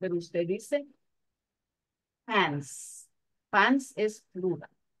 Pero usted dice pants. Pants es plural.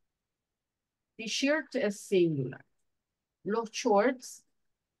 T-shirt es singular. Los shorts,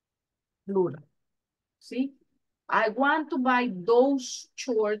 plural. ¿Sí? I want to buy those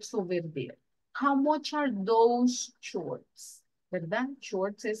shorts over there. How much are those shorts? ¿Verdad?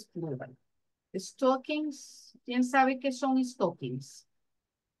 Shorts es plural. Stockings, ¿quién sabe qué son stockings?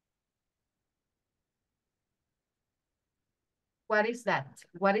 What is that?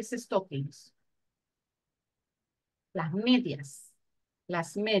 What is stockings? Las medias.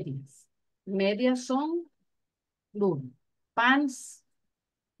 Las medias. Medias son plural. Pants,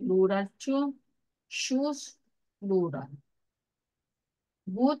 plural too. Shoes, plural.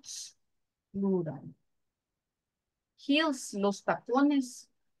 Boots, plural. Heels, los tacones,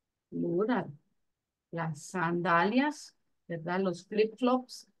 plural. Las sandalias, ¿verdad? Los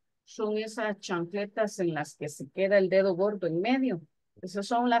flip-flops son esas chancletas en las que se queda el dedo gordo en medio. Esas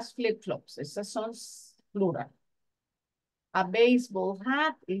son las flip-flops. Esas son plural. A baseball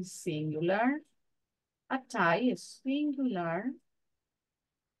hat is singular. A tie is singular.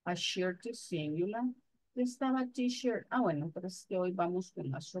 A shirt is singular. Estaba t-shirt. Ah, bueno, pero es que hoy vamos con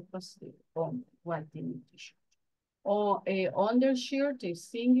las ropas de hombre. Igual tiene t-shirt. O undershirt is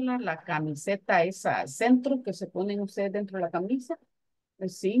singular. La camiseta esa centro que se ponen ustedes dentro de la camisa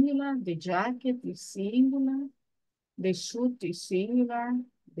es singular. The jacket is singular. The suit is singular.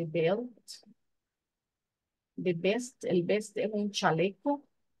 The belt. The vest, el vest es un chaleco.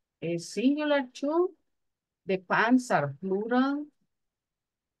 Es singular too. The pants are plural.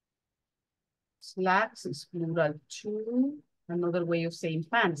 Slacks is plural too. Another way of saying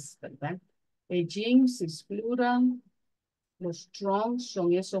pants, ¿verdad? Jeans is plural. Los trunks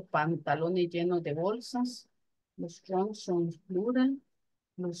son esos pantalones llenos de bolsas. Los trunks son plural.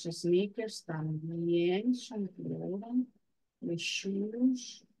 Los sneakers también son plural. The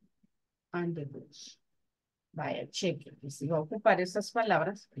shoes and the boots. Vaya, cheque. Y si va a ocupar esas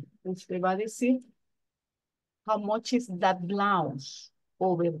palabras, usted va a decir, how much is that blouse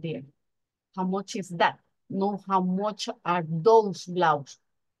over there? How much is that? No, how much are those blouse?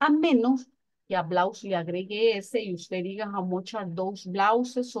 A menos que a blouse le agregue ese y usted diga how much are those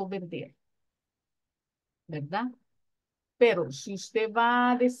blouses over there. ¿Verdad? Pero si usted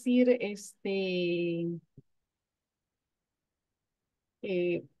va a decir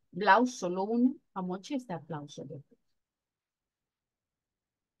blouse solo uno, how much is that blouse over there?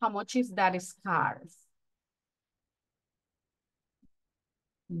 How much is that scarf?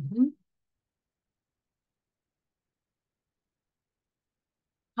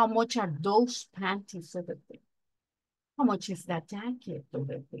 How much are those panties over there? How much is that jacket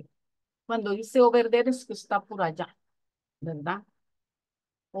over there? Cuando dice over there es que está por allá, ¿verdad?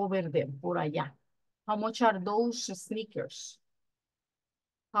 Over there, por allá. How much are those sneakers?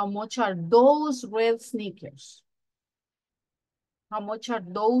 How much are those red sneakers? How much are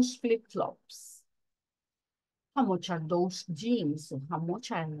those flip-flops? How much are those jeans? How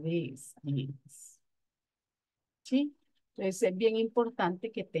much are these jeans? ¿Sí? Entonces es bien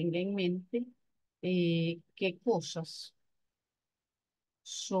importante que tenga en mente qué cosas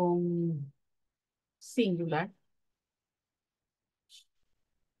son singular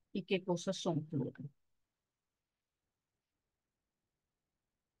y qué cosas son plural.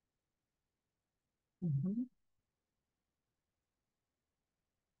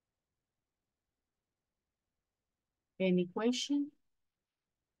 Any question?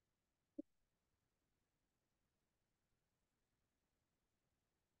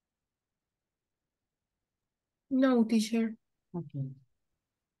 No, teacher. Okay.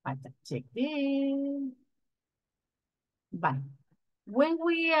 I can check this. But when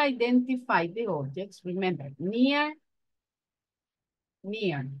we identify the objects, remember, near,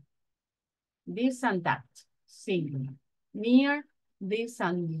 this and that, singular. Near, this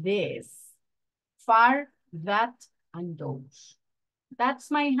and this. Far, that, and those. That's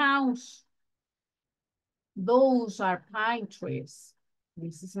my house. Those are pine trees.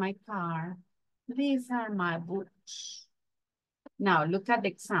 This is my car. These are my books. Now look at the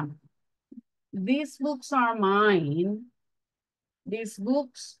example. These books are mine. These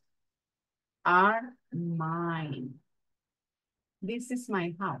books are mine. This is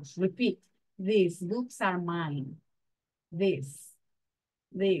my house. Repeat. These books are mine. These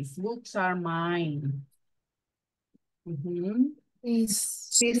books are mine.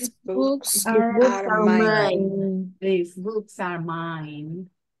 These books books are mine. These books are mine.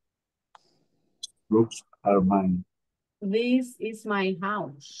 Books are mine. This is my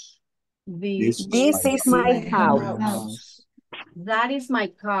house. This is my house. That is my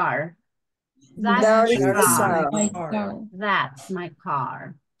car. That That's is my car. My car. That's my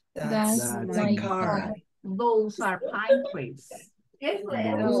car. That's my car. Those are pine trees.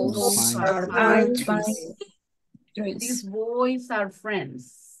 Those are pine pine trees. These boys are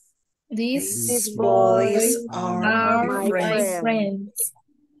friends. These boys are are my friends. friends.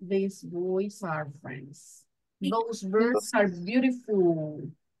 These boys are friends. Those birds are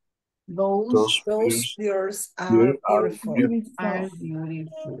beautiful. Those birds here are are beautiful. are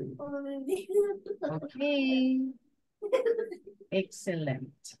beautiful. Okay.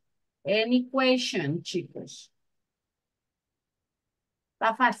 Excellent. Any question, chicos?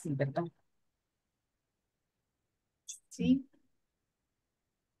 Está fácil, ¿verdad? ¿Sí?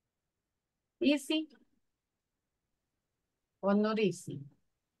 Easy or not easy?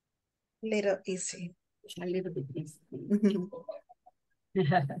 Little easy. A little bit easy.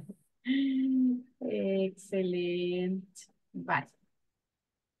 Excellent. Bye.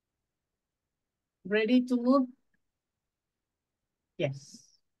 Ready to move?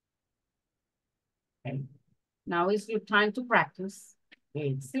 Yes. Okay. Now is your time to practice.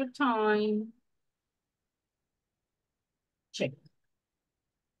 It's your time. Check.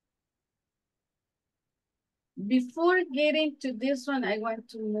 Before getting to this one, I want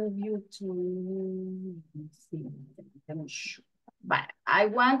to move you to, let's see, but I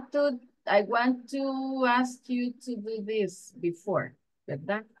want to ask you to do this before,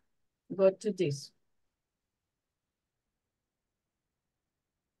 ¿verdad? Go to this.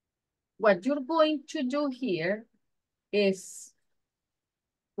 What you're going to do here is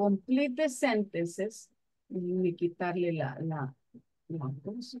complete the sentences. Y quitarle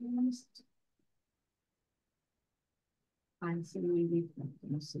 ¿cómo se llama esto? Ay, se me olvidó,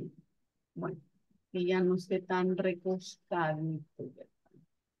 no sé. Bueno, que ya no esté tan recostado.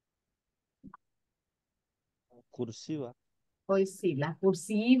 Cursiva. Hoy sí, la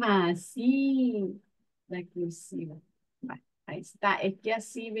cursiva, sí. La cursiva. Bueno, ahí está. Es que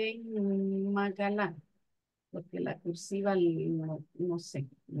así ven más galán. Porque la cursiva, no sé,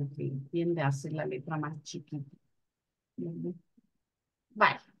 lo que tiende a hacer la letra más chiquita.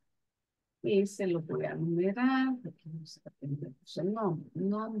 Vale. Y se lo voy a numerar, porque no sé el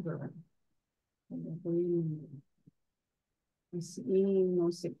nombre. Así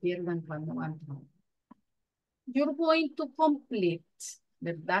no se pierdan cuando van. You're going to complete,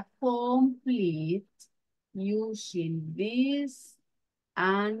 ¿verdad? Complete using this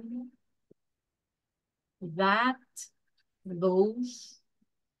and that, those,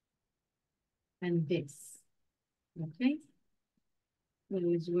 and this. Okay?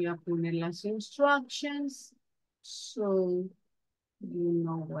 Les voy a poner las instructions so you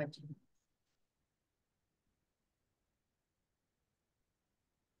know what to do.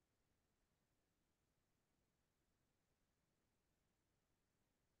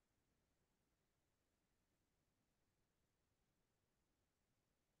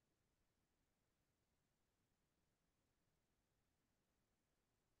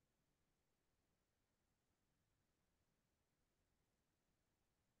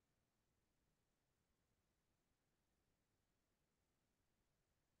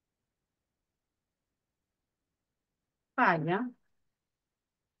 Falla.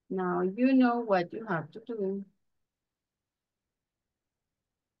 Now you know what you have to do.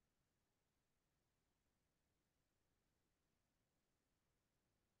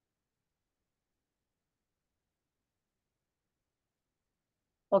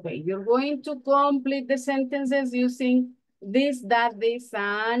 Okay, you're going to complete the sentences using this, that, this,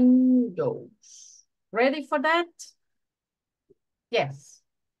 and those. Ready for that? Yes.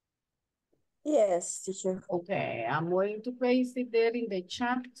 Yes, teacher. Okay, I'm going to paste it there in the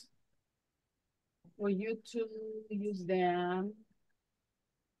chat for you to use them.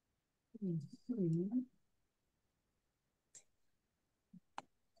 Mhm.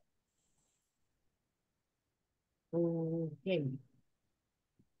 Okay.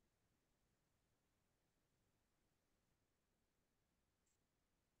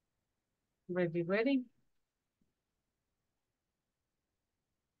 Ready?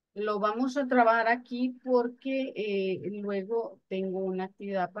 Lo vamos a trabajar aquí porque luego tengo una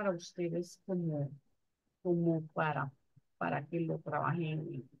actividad para ustedes como para que lo trabajen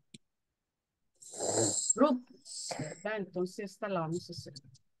en grupo, ¿verdad? Entonces esta la vamos a hacer.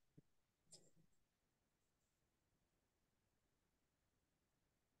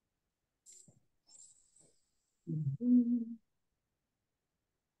 Ujú.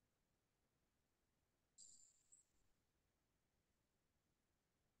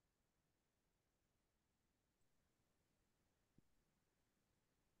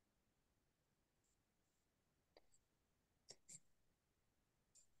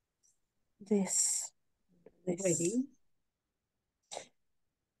 This. Ready?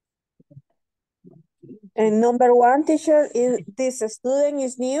 And number one, teacher, is this student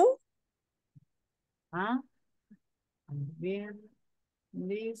is new? Ah, a ver,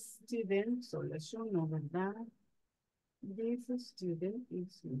 this student, solo es uno, ¿verdad? This student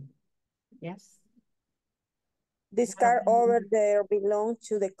is new. Yes. This car over there belongs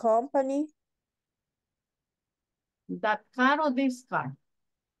to the company. That car or this car?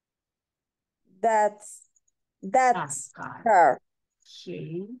 That's That That's car. car.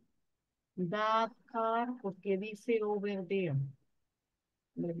 Sí. That car, porque dice over there.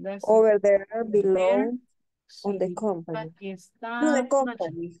 ¿Verdad? Sí, Over there over there. belong on the Significa company. que To the está por allá.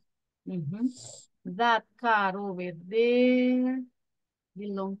 company. Ujú. That car over there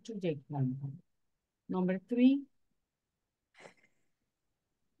belong to the company. Number 3.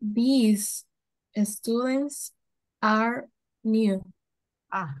 These students are new.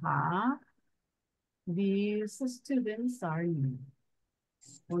 Ajá. These students are new.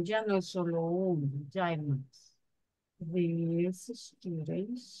 O ya no es solo uno, ya hay más. These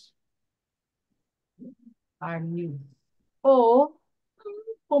students are new. O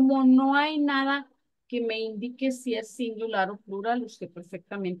como no hay nada que me indique si es singular o plural, usted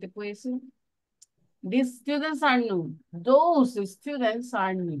perfectamente puede decir, these students are new. Those students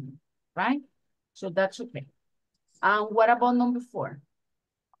are new, right? So that's okay. And what about number 4?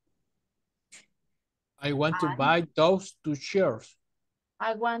 I want to buy those 2 chairs.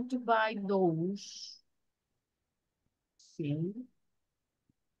 I want to buy those. Sí.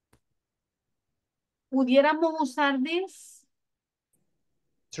 ¿Pudiéramos usar this?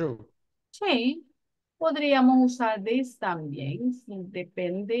 True. Sí. Podríamos usar this también. Sí,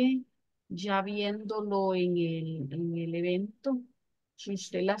 depende ya viéndolo en el evento. Si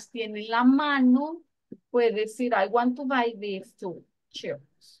usted las tiene en la mano, puede decir, I want to buy these 2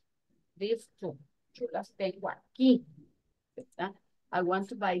 chairs. These 2. Yo las tengo aquí. ¿Verdad? I want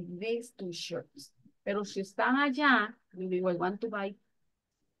to buy these 2 shirts. Pero si están allá, yo digo, I want to buy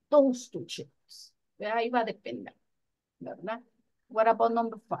those 2 shirts. De ahí va a depender, ¿verdad? What about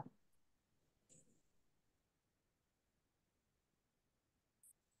number 5?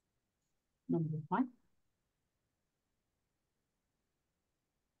 Number 5.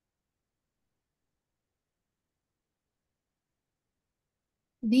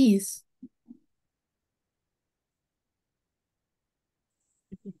 These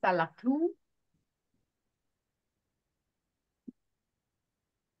Aquí está la cruz.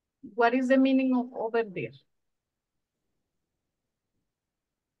 What is the meaning of over there?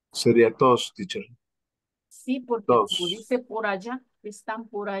 Sería todos, teacher. Sí, porque como Todos. dice por allá, están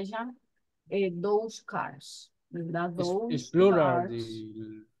por allá, those cars, ¿verdad? It's Those plural, cars.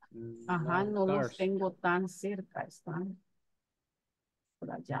 Ajá, the no los cars. tengo tan cerca, están por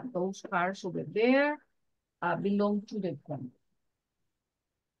allá. Those cars over there belong to the company.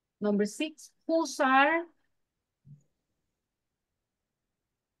 Number 6, whose are?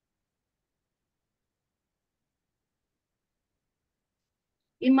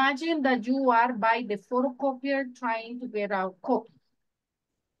 Imagine that you are by the photocopier trying to get a copy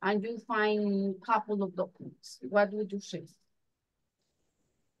and you find a couple of documents. What would you say?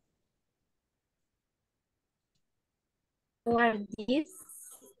 What are these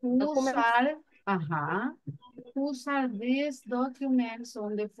Whose documents? are, whose are these documents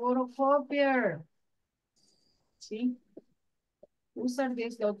on the photocopier? See? Whose are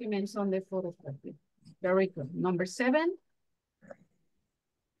these documents on the photocopier? Very good. Number 7.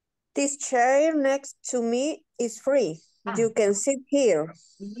 This chair next to me is free. You can sit here.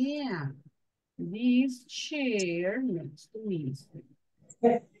 Yeah. This chair next to me is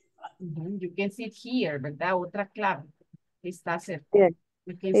free. You can sit here, ¿verdad? Otra clave. Está cerca. Yeah.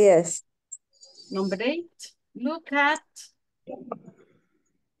 You can Yes. sit. Number 8. Look at.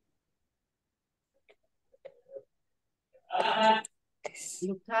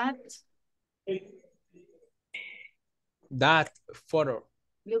 Look at. That photo.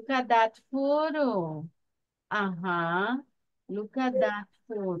 Look at that photo. Look at that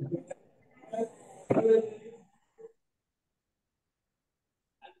photo.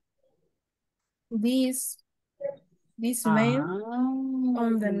 This man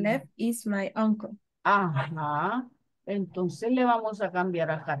on the Ah. left is my uncle. Ajá. Entonces le vamos a cambiar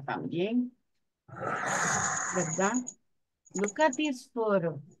acá también, ¿verdad? Look at this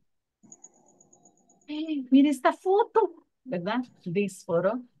photo. Mira esta foto, ¿verdad? This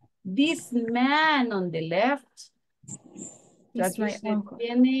photo. This man on the left. Ya Is que my usted uncle.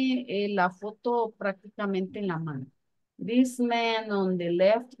 tiene la foto prácticamente en la mano. This man on the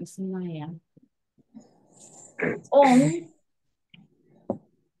left is my uncle. On.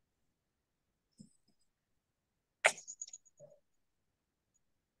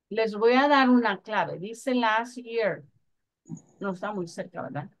 Les voy a dar una clave. Dice last year. No está muy cerca,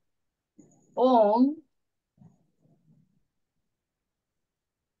 ¿verdad? On.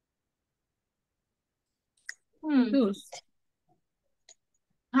 Those.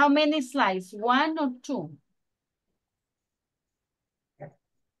 How many slides? 1 or 2?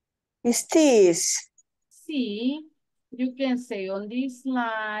 Is this? See, you can say on this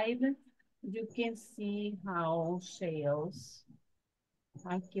slide, you can see how sales.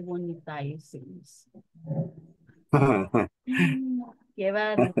 Ay, qué bonita es. Qué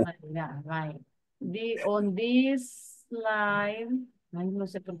barbaridad. Right. On this slide, ay, no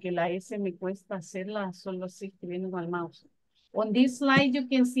sé por qué la S me cuesta hacerla, solo así escribiendo con el mouse. On this slide, you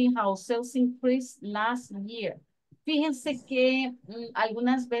can see how sales increased last year. Fíjense que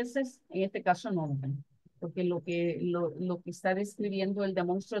algunas veces, en este caso no, porque lo que está describiendo el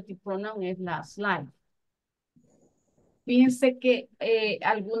demonstrative pronoun es la slide. Fíjense que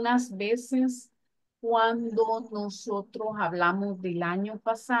algunas veces cuando nosotros hablamos del año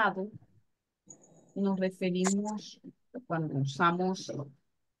pasado, nos referimos, cuando usamos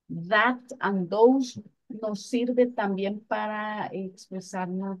that and those, nos sirve también para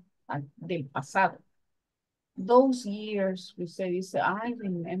expresarnos del pasado. Those years, usted dice, I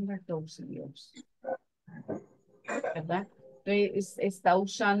remember those years. ¿Verdad? Entonces, está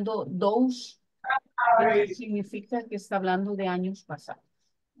usando those, eso significa que está hablando de años pasados.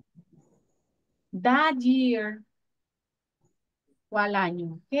 That year, ¿cuál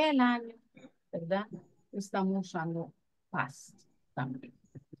año? ¿Qué año? ¿Verdad? Estamos usando past también.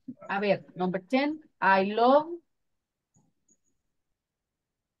 A ver, number 10. I love.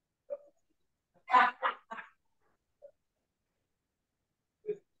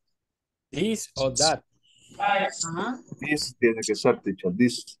 This or that. Ajá. This tiene que ser, teacher.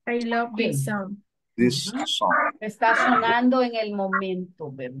 This I love Sí. this song. song. Está sonando en el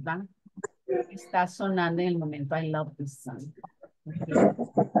momento, ¿verdad? Está sonando en el momento. I love this song. Okay.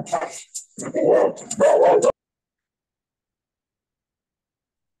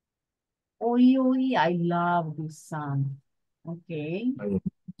 Oy, I love this song. Okay.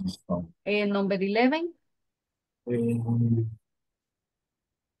 This song. Number 11.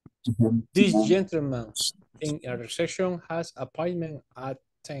 This gentleman in a reception has appointment at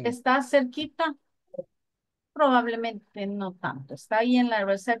 10. ¿Está cerquita? Probablemente no tanto. Está ahí en la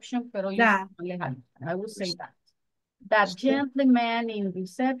reception, pero yo That. no le jalo. I would say that. That gentleman in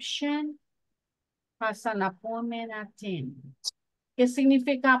reception has an appointment at 10. ¿Qué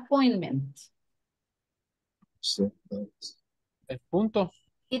significa appointment? El punto.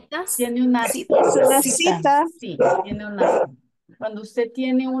 Citas. Tiene una Es una cita. Sí, tiene una cita. Cuando usted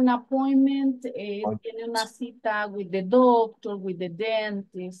tiene un appointment, tiene una cita with the doctor, with the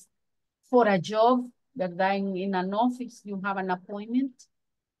dentist, for a job, ¿verdad? In an office, you have an appointment.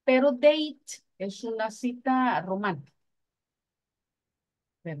 Pero date es una cita romántica,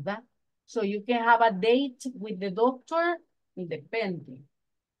 ¿verdad? So you can have a date with the doctor, depende.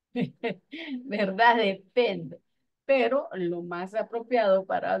 ¿Verdad? Depende. Pero lo más apropiado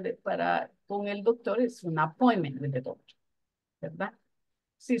para con el doctor es un appointment with the doctor, ¿verdad?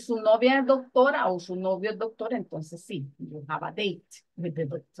 Si su novia es doctora o su novio es doctor, entonces sí, you have a date with the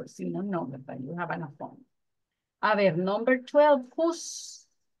doctor. Si no, no, ¿verdad? You have an appointment. A ver, number 12, who's?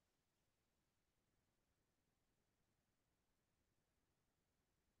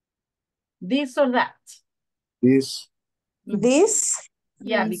 This or that? This. This.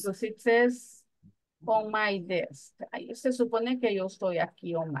 Yeah, Yes. because it says on my desk. Ahí se supone que yo estoy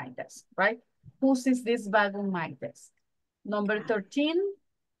aquí on my desk, right? Whose is this bag on my desk? Number 13.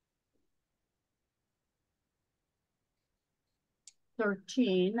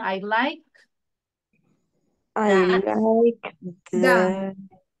 13, I like I that. like That.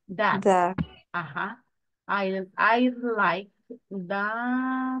 That. Uh-huh. I like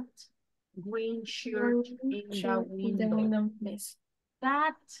that green shirt in the window. Please.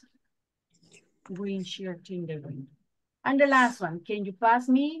 That green shirt in the window. And the last one, can you pass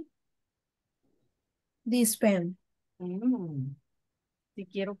me? This pen. Si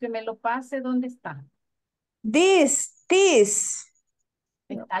quiero que me lo pase, ¿dónde está? This.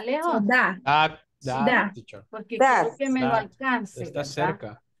 ¿Está lejos? So that. That, teacher. Porque That. quiero que me lo That. alcance, Está ¿verdad?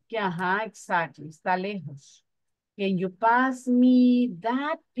 cerca. Que ajá, exacto, está lejos. Can you pass me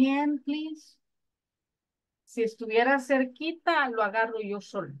that pen, please? Si estuviera cerquita, lo agarro yo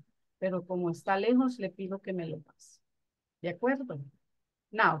solo. Pero como está lejos, le pido que me lo pase. ¿De acuerdo?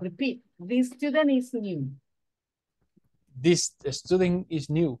 Now, repeat. This student is new. This student is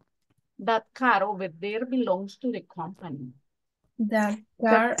new. That car over there belongs to the company. That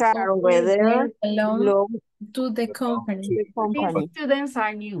The car over there belongs to the company. the These company. students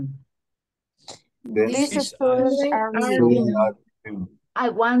are new. These students are new. I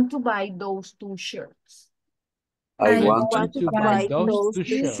want to buy those 2 shirts. I want want to to buy buy those those 2 2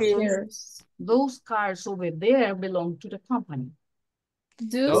 shirts. shirts. Those cars over there belong to the company.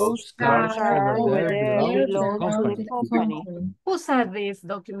 Those cars over there belong to the company. Whose are these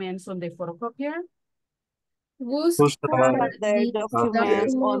documents on the photocopier? Whose Whose are Have their these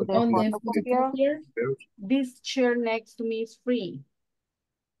documents on documents the on the photocopier. photocopier? This chair next to me is free.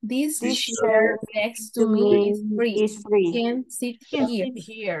 This This chair chair next to to me is me free. is free. Can sit You can here. sit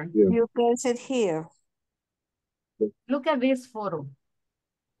here. You can sit here. Look at this photo.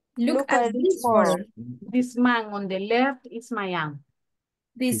 Look at this photo. photo. This man on the left is my aunt.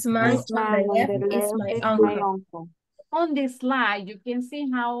 This man This man on on the the left is left my is my uncle. uncle. On this slide, you can see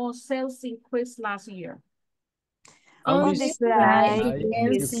how sales increased last year. On On this this slide, slide, you you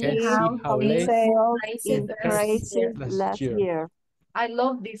can can see see how how sales sales increased last year. increased last year. I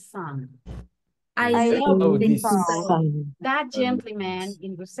love this song. I I love love this this song. song. That gentleman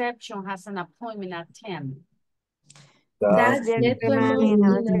in reception has an appointment at 10. That That gentleman gentleman in in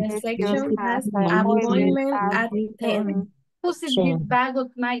the reception reception has has an appointment appointment at at 10. 10. Who's in this bag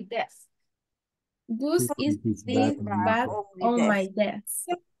of my desk? Whose is this Back bag on my on my desk.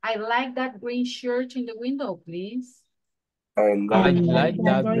 desk? I like that green shirt in the window, please. I I like like like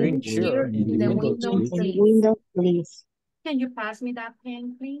that that green green shirt shirt in the window, please. Can you pass me that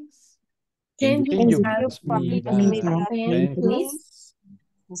pen, please? Can Can you you pass pass me me that that pen, pen, please?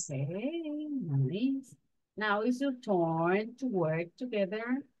 Okay, nice. Now it's your turn to work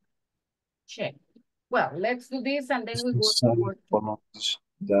together. Check. Well, let's do this and then we go to work.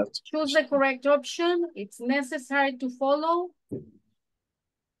 that. Choose the correct option. It's necessary to follow.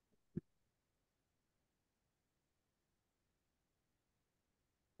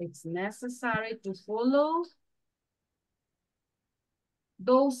 It's necessary to follow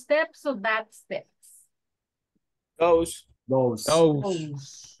those steps or that steps. Those.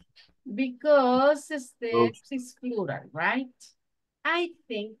 Those. Because steps is plural, right? I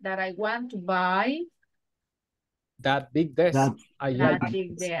think that I want to buy that big desk. I like that it.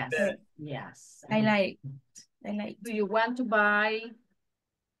 big desk. Okay. Yes. I like. I like Do you want to buy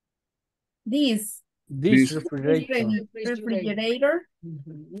this This refrigerator refrigerator.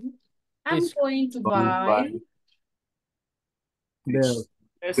 Mhm. I'm is going to buy This.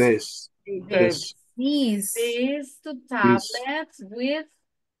 This. This. These these two tablets with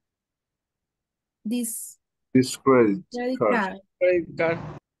this This credit credit card. card. Credit card.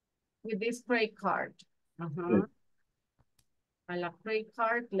 this credit card. Yeah. A la credit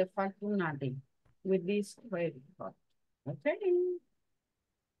card le falta una D. With this credit card. Okay.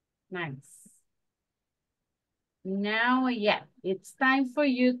 Nice. Now, yeah, it's time for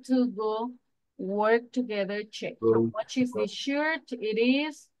you to go work together. Check how much is the shirt. It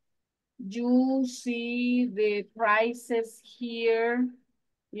is. You see the prices here.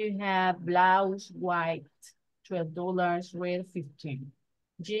 You have blouse white, $12, red 15.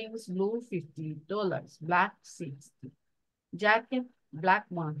 Jeans blue, $50. Black 60. Jacket black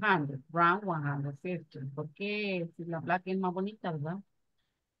 100, brown 150. Porque si la black es más bonita, ¿verdad?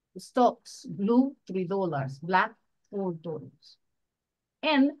 Stocks blue $3, black $4.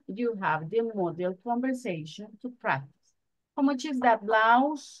 And you have the model conversation to practice. How much is that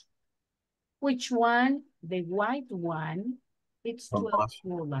blouse? Which one? The white one, it's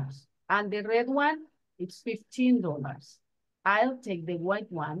 $12. And the red one, it's $15. I'll take the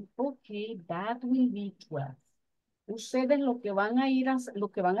white one. Okay, that will be 12. Ustedes lo que van a ir a, lo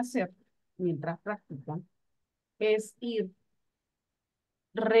que van a hacer mientras practican es ir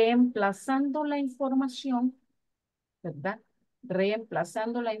reemplazando la información, ¿verdad?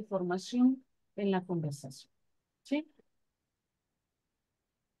 Reemplazando la información en la conversación. ¿Sí?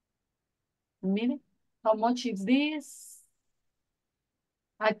 Miren, how much is this?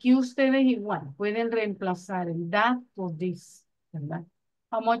 Aquí ustedes igual pueden reemplazar el that por this, ¿verdad?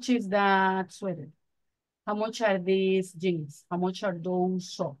 How much is that sweater? How much are these jeans? How much are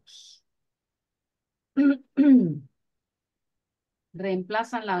those socks?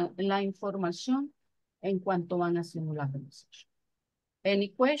 Reemplazan la información en cuanto van haciendo la conversación. Any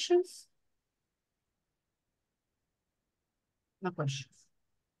questions? No questions.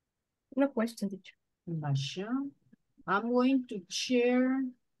 No question, teacher. I'm going to share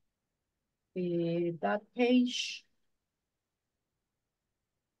that page.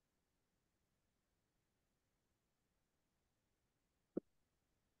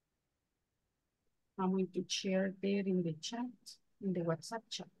 I'm going to share there in the chat, in the WhatsApp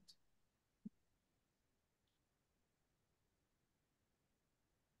chat.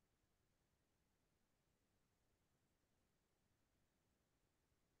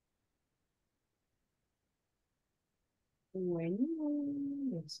 Bueno,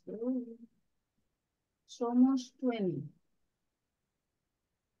 let's go. Somos 20.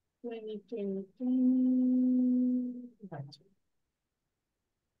 20. Vale.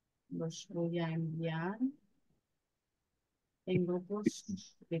 Los voy a enviar. en grupos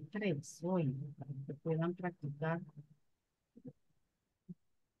de 3 hoy, para que puedan practicar.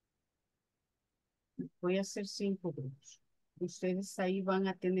 Voy a hacer 5 grupos. Ustedes ahí van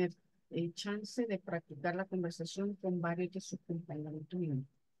a tener el chance de practicar la conversación con varios de sus compañeros.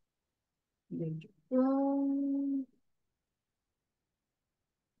 Then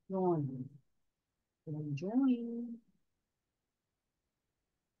you join.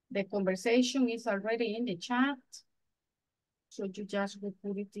 The conversation is already in the chat, so you just will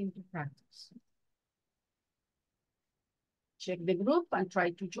put it into practice. Check the group and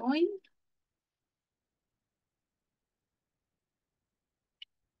try to join.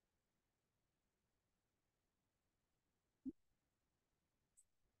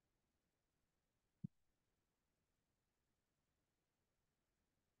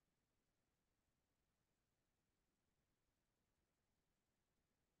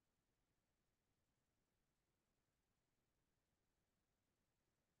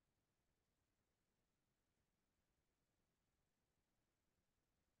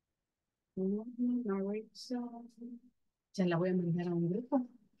 Ya la voy a mandar a un grupo.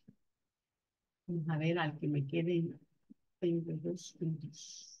 Vamos a ver al que me queden 22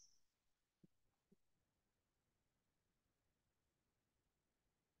 puntos.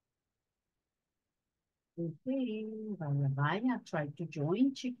 Okay, vaya, try to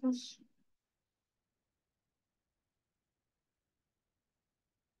join, chicos.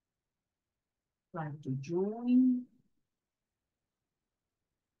 Try to join.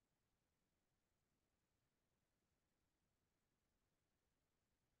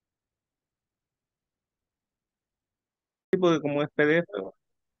 Tipo de como es PDF.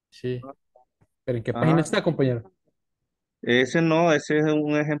 Sí. ¿Pero en qué página Ah, está, compañero? ese no, ese es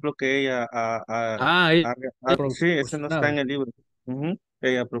un ejemplo que ella Ah, ahí sí, ese no está en proporcionado. el libro. Ujú,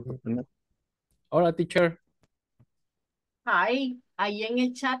 ella proporcionó. Hola, teacher. Ahí en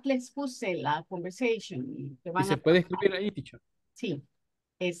el chat les puse la conversation y que ¿Y van se a puede trabajar. escribir ahí, teacher? Sí,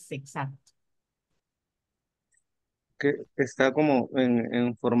 es exacto. Que está como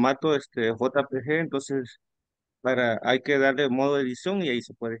en formato JPG, entonces hay que darle modo edición y ahí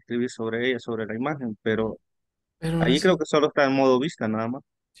se puede escribir sobre ella, sobre la imagen, pero Pero ahí creo así, que solo está en modo vista nada más.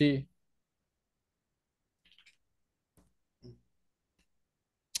 sí.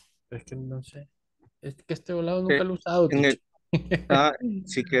 Es que no sé. Es que este volado Eh, nunca lo he usado, en el, teacher.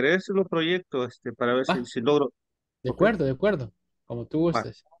 si querés lo proyecto, para ver Va, si logro. de Ok, acuerdo, de acuerdo. Como tú va.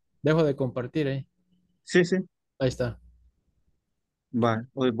 gustes. Dejo de compartir ahí. Sí, sí, Ahí está. va.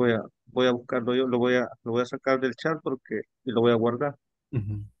 Hoy voy a buscarlo yo, lo voy a sacar del chat porque y lo voy a guardar.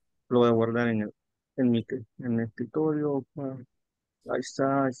 Ujú. Lo voy a guardar en el escritorio. Ahí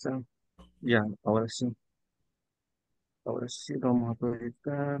está, ahí está. Ya, ahora sí lo vamos a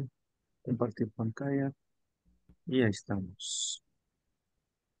proyectar, compartir pantalla y ahí estamos.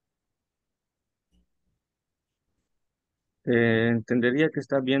 Entendería que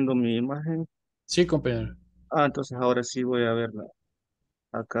está viendo mi imagen. Sí, compañero. Entonces ahora sí voy a ver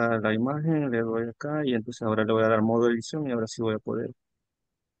acá la imagen, le doy acá y entonces ahora le voy a dar modo edición y ahora sí voy a poder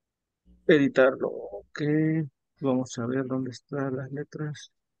editarlo. Ok, vamos a ver dónde están las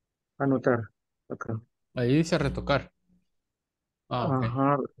letras. Anotar, acá. Ahí dice retocar. Ah, ok.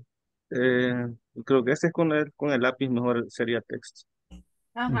 Ajá, eh, creo que este es con el lápiz mejor sería texto.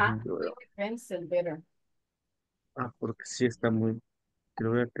 Ajá, Ujú. Yo with veo. the pencil better. Porque sí está muy.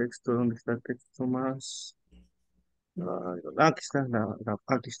 Quiero ver texto, ¿dónde está el texto más? Aquí está,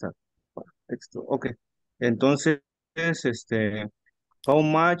 aquí está. Texto, ok. Entonces, how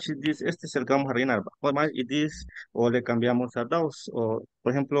much is this? Este es el que vamos a rellenar. ¿Va? How much is this? O le cambiamos a those. O,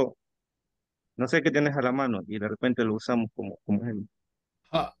 por ejemplo, no sé qué tienes a la mano y de repente lo usamos como ejemplo.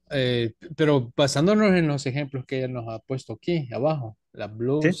 Pero basándonos en los ejemplos que ella nos ha puesto aquí abajo, la ¿Sí?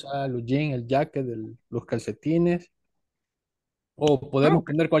 blusa, los jeans, el jacket, los calcetines, o podemos No,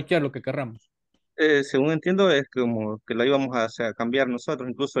 poner cualquiera lo que querramos. según entiendo es como que la íbamos a, hacer, a cambiar nosotros.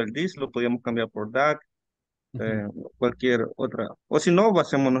 Incluso el this lo podíamos cambiar por that, Ujú. eh, cualquier otra. O si no,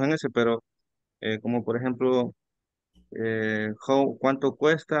 basémonos en ese, pero como por ejemplo, ¿cuánto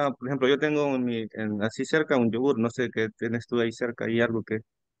cuesta? Por ejemplo, yo tengo así cerca un yogur, no sé qué tienes tú ahí cerca y algo que...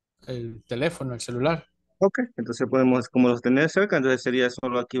 El teléfono, el celular, Ok, entonces podemos, como los tenés cerca, entonces sería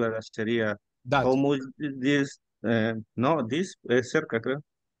solo aquí, ¿verdad? Sería, that. how much is this? No, this es cerca, creo.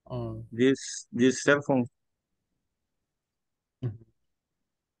 um, This cell phone, Ujú.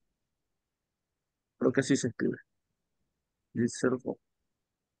 creo que así se escribe. This cell phone.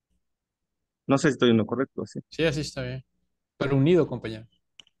 No sé si estoy en lo correcto, sí. Sí, así está bien. Pero unido, compañero.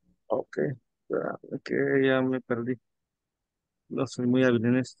 Ok, es que ya me perdí. No soy muy hábil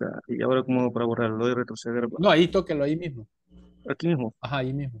en esta. Y ahora, ¿cómo hago para borrarlo? Lo doy retroceder, va. No, ahí tóquelo ahí mismo. aquí mismo. Ajá,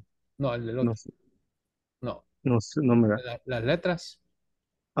 ahí mismo. No, el del No otro. sé, No. no sé, no me da. Las letras,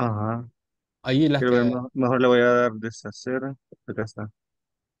 Ajá. ahí las Quiero ver, que... mejor le voy a dar deshacer. Acá está.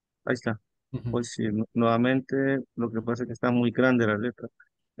 Ahí está. Ujú. Pues sí, nuevamente, lo que pasa es que está muy grande la letra.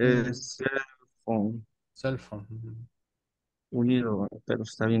 Es cell phone, Cell phone. Ujú. unido, pero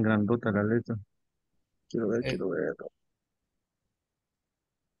está bien grandota la letra. Quiero ver, Eh, quiero ver.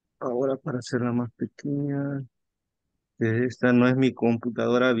 Ahora para hacerla más pequeña. Esta no es mi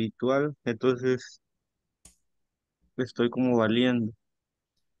computadora habitual, entonces estoy como valiendo.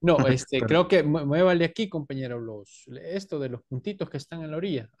 no, Pero creo que muévale aquí, compañero, esto de los puntitos que están en la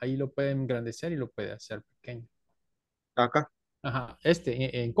orilla. Ahí lo puede engrandecer y lo puede hacer pequeño. acá. Ajá,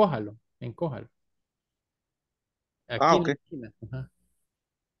 encójalo. Ah, Aquí en la ok. esquina. Ajá.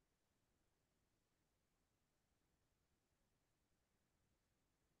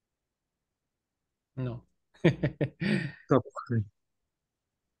 No. No, pues,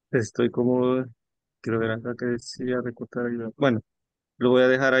 estoy como, quiero ver acá que decía recortar ayuda. Bueno, lo voy a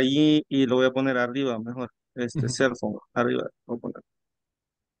dejar allí y lo voy a poner arriba mejor. Ujú. Cell phone, arriba. Voy a poner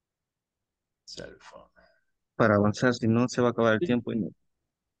Cell phone. para avanzar, si no se va a acabar el Sí. tiempo. Y no.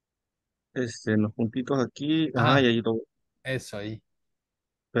 En los puntitos aquí, ajá, y Ajá, ahí lo, eso ahí.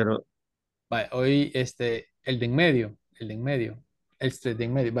 pero Vale, hoy el de en medio, de en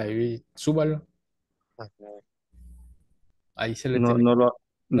medio, vale, y súbalo, ahí se le no, tiene.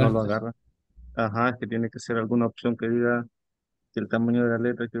 no lo agarra. Ajá, es que tiene que ser alguna opción que diga que el tamaño de la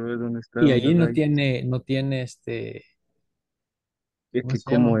letra, quiero ver dónde está, Y dónde ahí raya. no tiene Es ¿cómo que se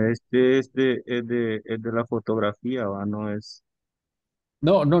como llama? es de la fotografía, va, no es,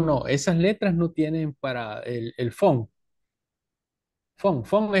 No, esas letras no tienen para el font.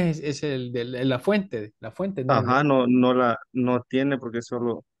 Font es el de la fuente, no el... ajá, no tiene porque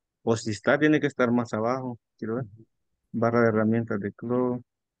solo, o si está, tiene que estar más abajo, quiero ver, barra de herramientas de Chrome.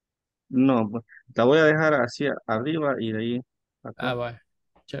 No, pues, la voy a dejar así arriba y de ahí Ah, acá. vale,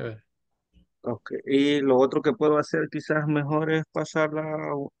 chévere. Ok, y lo otro que puedo hacer quizás mejor es pasarla,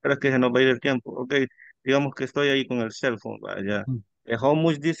 pero es que se nos va a ir el tiempo. Ok, digamos que estoy ahí con el cell phone, vaya. Mm. How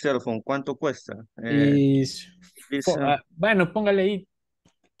much this cell phone? ¿Cuánto cuesta? Y This, bueno, póngale ahí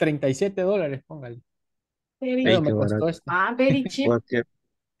 $37, póngale. Very, ey, Eso me qué costó barato. este. very Voy cheap. a, querer,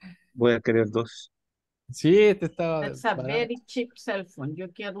 voy a querer dos. Sí, este estaba That's a barato. very cheap cell phone.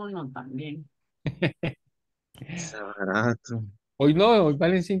 Yo quiero uno también. Está barato. Hoy no, hoy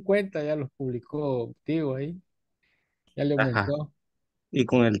valen 50, ya los publicó Tigo ahí, ya le Ajá. aumentó. Y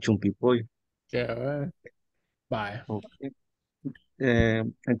con el chumpipollo. Ya, vaya. Ok.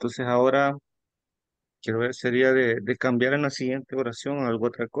 Entonces ahora quiero ver, sería de cambiar en la siguiente oración a algo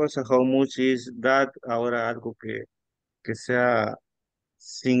otra cosa. How much is that? Ahora algo que sea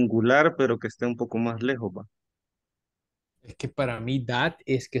singular, pero que esté un poco más lejos, va. Es que para mí that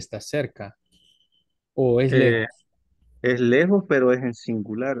es que está cerca o es Eh, lejos. es lejos, pero es en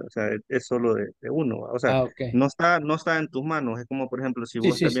singular, o sea, es solo de uno, ¿va? O sea, Ah, ok. no está en tus manos, es como, por ejemplo, si Sí,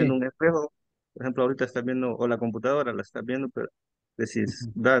 vos sí, estás viendo sí. un espejo, por ejemplo, ahorita estás viendo, o la computadora la estás viendo, pero decís,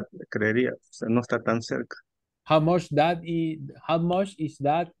 Ujú. that, creería, o sea, no está tan cerca, How much is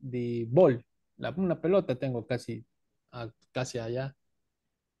that the ball? Una pelota tengo casi, casi allá.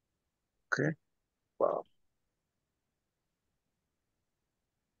 ¿ok? Wow.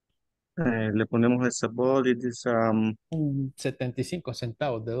 Le ponemos esa ball y dice, 75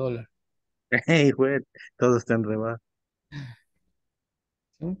 centavos de dólar. hey, güey, todo está en rebaja,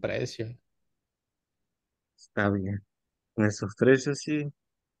 Un precio. está bien, con esos precios sí,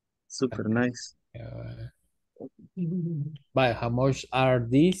 super nice. Eh, Vaya, how much are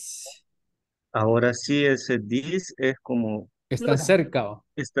these? Ahora sí, ese this es como, Están Explora. cerca. ¿O?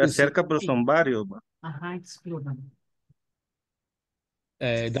 está cerca, pero Sí. son varios, ¿va? Ajá, explora.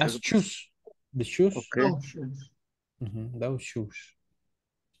 That's shoes. The shoes. Ok. Oh, shoes. Ujú, those shoes.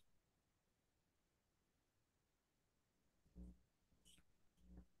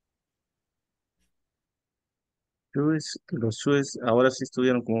 Los shoes ahora sí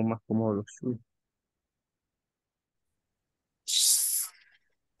estuvieron como más cómodos los shoes.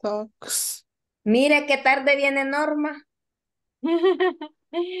 Socks. Mire qué tarde viene Norma.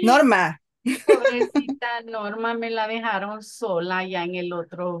 Norma, Pobrecita Norma, me la dejaron sola ya en el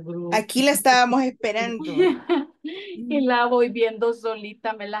otro grupo. aquí la estábamos esperando. Y la voy viendo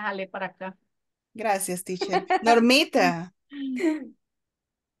solita, me la jalé para acá. Gracias, teacher. Normita,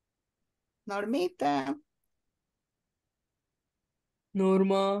 Normita.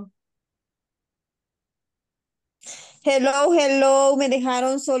 Norma. Hello, hello, me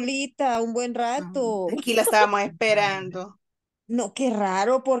dejaron solita un buen Ah, rato. aquí la estábamos esperando. No, qué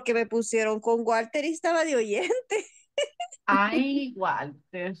raro porque me pusieron con Walter y estaba de oyente. Ay,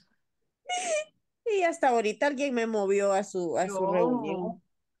 Walter. Y hasta ahorita alguien me movió a su reunión. Yo,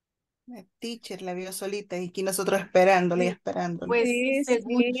 La teacher la vio solita y aquí nosotros esperándole y sí, esperándole. pues Sí,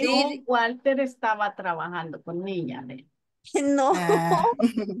 según yo, sí. Walter estaba trabajando con niñas. ¿Eh? No. Ah,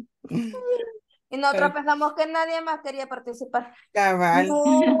 Y nosotros pero pensamos que nadie más quería participar. cabal.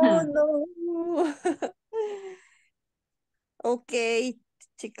 No, no. Ok,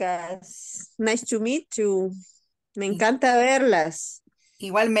 chicas. Nice to meet you. Me I- encanta verlas.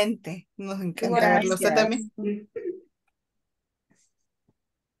 Igualmente, nos encanta verlo. Usted Gracias. también.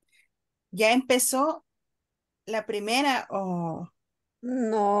 ¿Ya empezó la primera o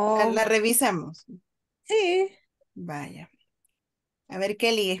la No. revisamos? Sí. Vaya. A ver,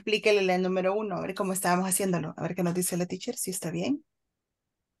 Kelly, explíquele la número 1, a ver cómo estábamos haciéndolo. A ver qué nos dice la teacher, si está bien.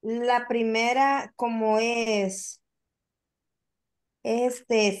 La primera, como es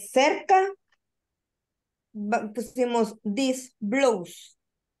de cerca, pusimos this blouse.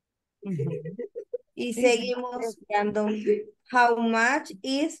 Y seguimos dando how much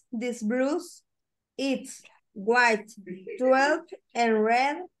is this blouse? It's white 12 and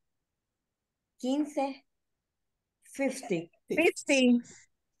red 15 50. 15.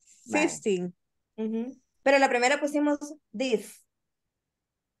 Vale. 15. Ujú. Pero la primera pusimos this.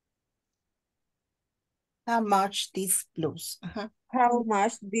 How much this blouse? Ajá. How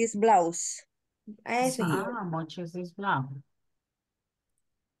much this blouse? Ese Sí. Ah, much is this blanco.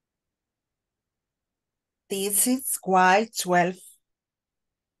 This is white 12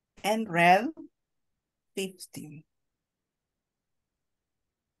 and red 15.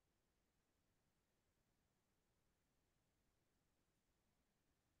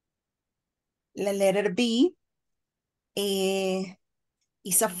 La letter B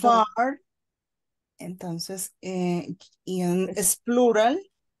is a Dos. far, entonces es plural.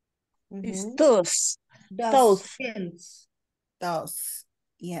 It's Ujú. those. Dos. Those. Pins. Those.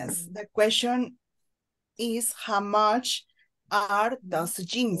 Yes. The question is how much are those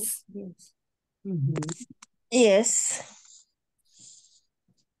jeans? Yes. Yes.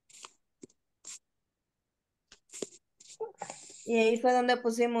 Y ahí fue donde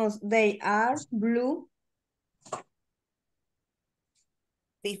pusimos they are blue.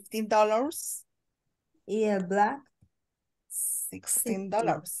 $15, Y el black.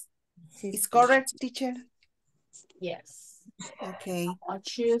 $16. Is 15. correct, teacher? Yes. Okay. How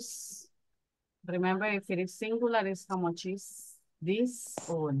much is, remember if it is singular, is how much is this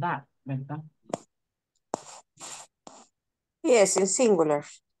or that, ¿verdad? Yes, in singular.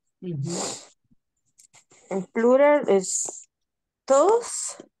 Ujú. In plural is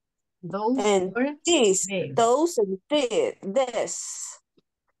those Those and or these. this. Those and this.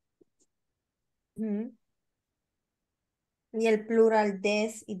 Ujú. Y el plural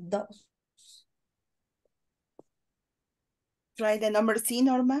des y dos. Try the number C,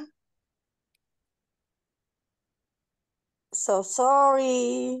 Norma. So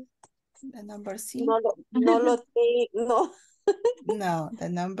sorry. The number C. No. No, the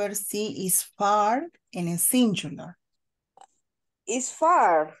number C is far and is singular. It's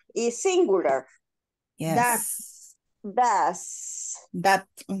far. It's singular. Yes. That's. That.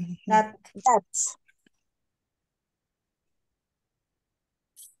 That. That's.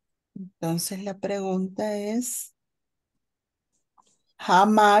 Entonces la pregunta es, how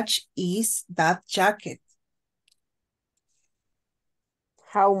much is that jacket?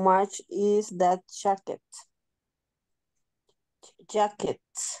 How much is that jacket? Jacket.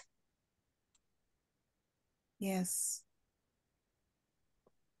 Yes.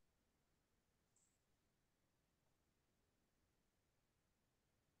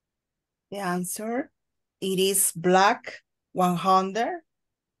 The answer, it is black 100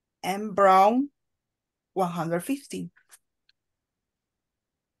 and brown 150.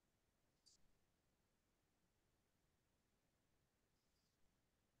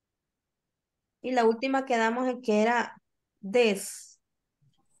 Y la última quedamos en que era this.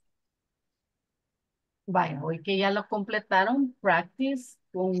 Bueno, hoy que ya lo completaron, practice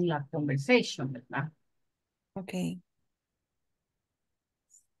con la conversation, ¿verdad? Okay.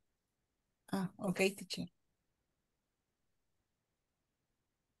 Ah, okay, teacher.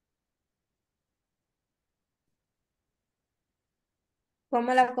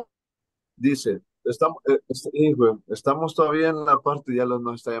 ¿Cómo la Dice, estamos todavía en la parte, ya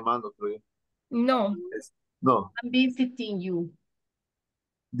nos está llamando, creo yo. No. No, I'm visiting you.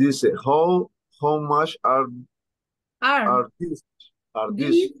 dice, how much Are. are these? Are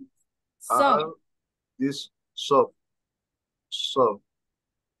This. these? So. Are these soft,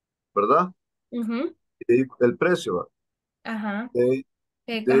 ¿verdad? Ujú. Y el precio, Ajá. they,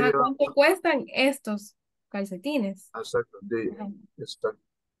 Ajá, they are, ¿cuánto cuestan estos? calcetines. Exacto, Ajá. exacto.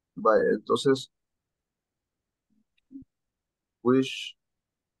 Vaya, entonces, which,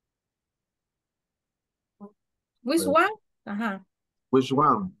 Which vaya, one? Ajá, which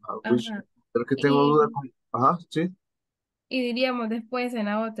one? Which, ajá. el que tengo duda Y, con, ajá, sí, y diríamos después en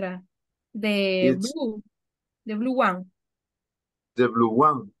la otra, de it's blue, de blue one. the blue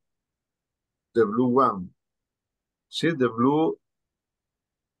one, the blue one. Sí, the blue,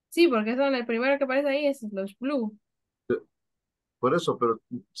 Sí, porque son el primero que aparece ahí es los blue. por eso, pero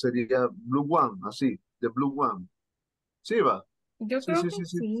sería blue one, así, the blue one. Sí, va. Yo Sí, creo sí, que sí,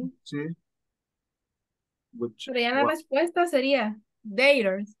 sí, sí. sí. Which Pero ya la one? respuesta sería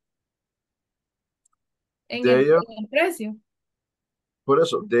daters There, en el precio. por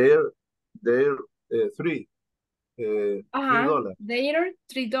eso, there, three, three Ajá, dollars, dater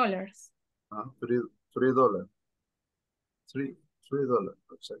 $3. three dollars, three dollars,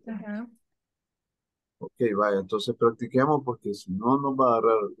 exactamente. Ajá. Ok, vaya, entonces practiquemos porque si no nos va a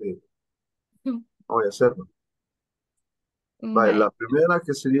agarrar, no voy a hacerlo. Vaya, Bye. la primera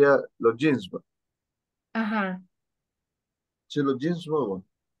que sería los jeans, va. Ajá. Sí, los jeans, va.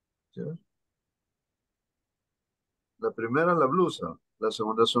 ¿Sí? La primera la blusa, la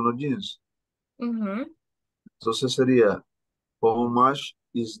segunda son los jeans. Ujú. Entonces sería, how much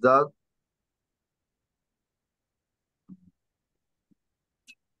is that?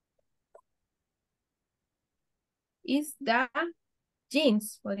 Is that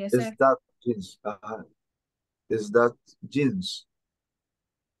jeans? Podría Is ser. that jeans? Ajá. Is that jeans?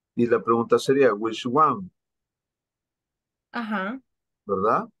 Y la pregunta sería, which one? Ajá.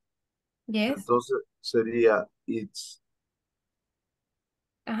 ¿Verdad? Yes. Entonces sería,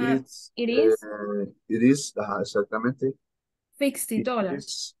 Ajá. it's, It is it is, ajá, exactamente. It $60.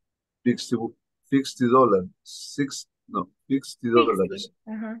 is 60, $60. No, $60. 60.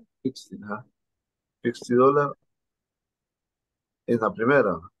 Ajá. 60, ajá. $60 en la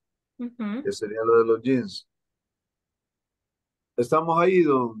primera, Ujú. que sería lo de los jeans. Estamos ahí,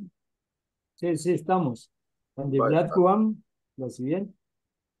 don. Sí, sí, estamos. On the Vaya, black one, lo siguiente.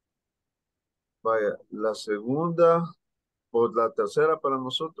 vaya, la segunda o la tercera para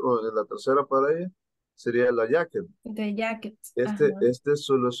nosotros, o la tercera para ella, sería la jacket. The jacket. Este, Ajá. este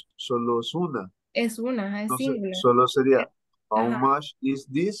solo es una. Es una, ajá, es Entonces, singular. solo sería, how Ajá. much is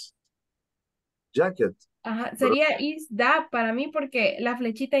this jacket? Ajá. ¿Verdad? Sería is that para mí porque la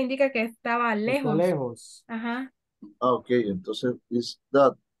flechita indica que estaba Está lejos. lejos. Ajá. Ah, ok, entonces, is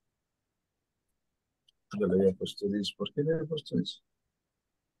that. Yo le había puesto this. ¿Por qué le había puesto this?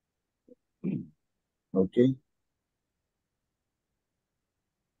 Ok,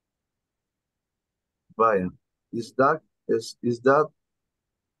 vaya. Is that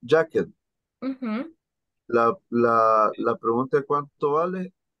jacket? Ujú. La pregunta es cuánto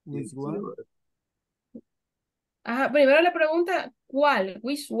vale. Which one? Ajá. Primero la pregunta, ¿cuál?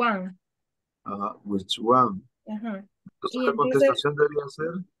 Which one? Ajá, which one? Ajá. Entonces Y la entonces, contestación debería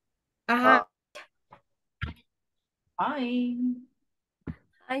ser, ajá. ah, Hi.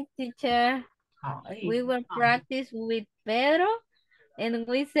 Hi, teacher. Hi. We were practice with Pedro and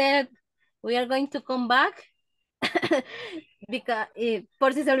we said we are going to come back because,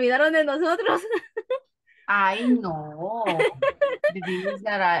 por si se olvidaron de nosotros. I know. The thing is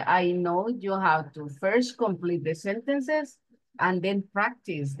that I know you have to first complete the sentences and then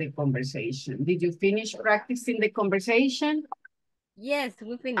practice the conversation. Did you finish practicing the conversation? Yes,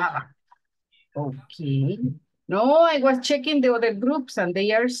 we finished. Okay. No, I was checking the other groups and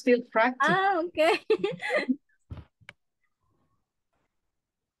they are still practicing. Ah, okay.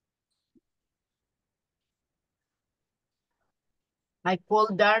 I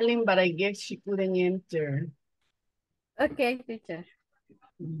called Darling, but I guess she couldn't enter. Okay, teacher.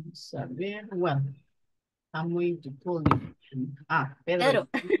 Saber, well, I'm going to call you. Ah, Pedro.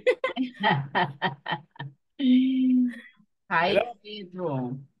 Pedro. Hi, Hello.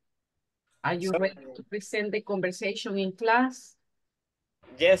 Pedro. Are you Sorry. ready to present the conversation in class?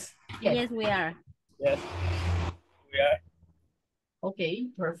 Yes, Yes, we are. yes, we are. Okay,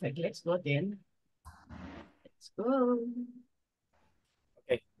 perfect. Let's go then. Let's go.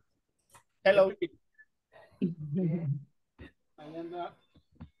 Okay. Hello.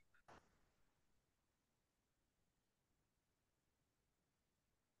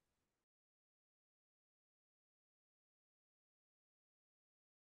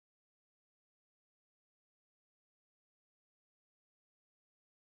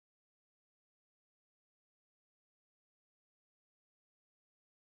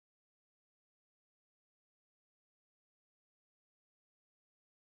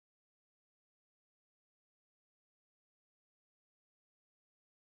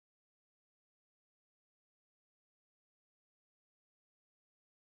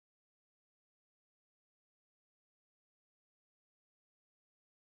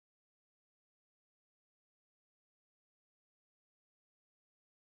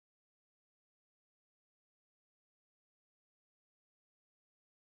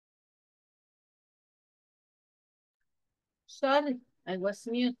 Sorry, I was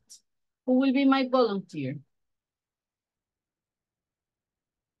mute. Who will be my volunteer?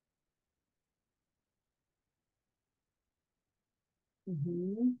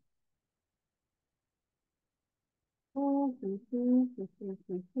 Mhm. Who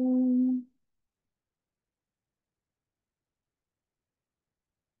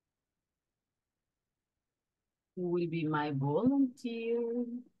will be my volunteer?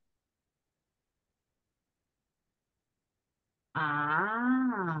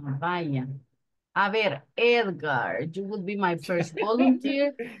 Ah, vaya. A ver, Edgar, you will be my first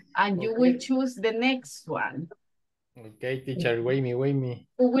volunteer and you will Okay. choose the next one. Okay, teacher, wait me.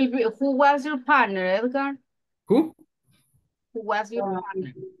 Who was your partner, Edgar? Who? Who was your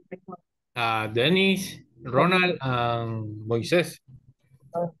partner? Dennis, Ronald, and Moisés.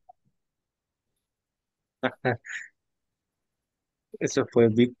 Eso fue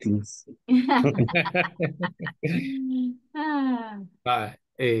victims. Ah,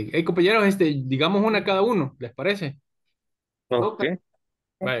 Compañeros, digamos una cada uno, ¿les parece? Ok.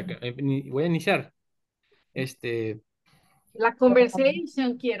 Vale, voy a iniciar. la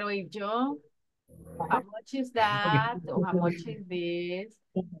conversation quiero ir yo. How much is that? Or how much is this?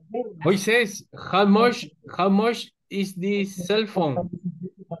 Moisés, how much is this cell phone?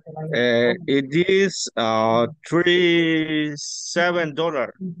 It is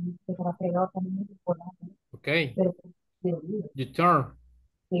 $37. Okay, your turn.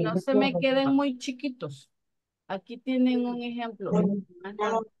 No se me queden muy chiquitos. Aquí tienen un ejemplo. Use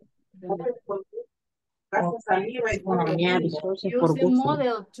the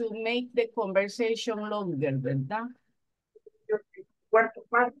model to make the conversation longer, ¿verdad?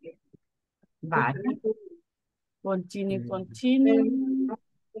 Vale. Continue.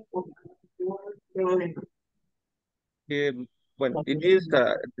 Well, it is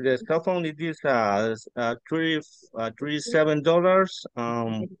the cell phone. It is $37.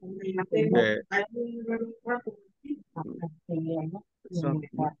 So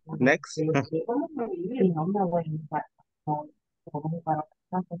next.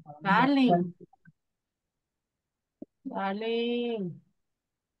 Darling.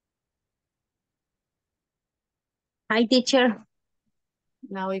 Hi, teacher.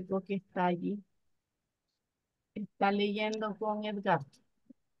 La oigo que está allí. Está leyendo con Edgar.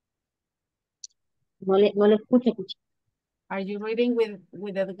 No le escucho, teacher. Are you reading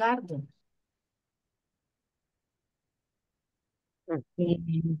with Edgardo?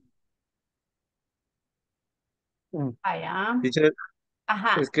 I am. Teacher,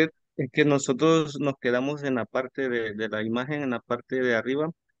 Ajá. es que nosotros nos quedamos en la parte de la imagen, en la parte de arriba,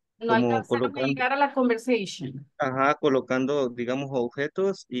 No como alcanzaron a colocando, llegar a la conversation. colocando, digamos,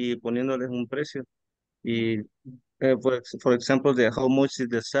 objetos y poniéndoles un precio. Y, for example, how much is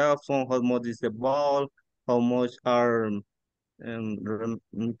the cell phone, how much is the ball, how much are, creo,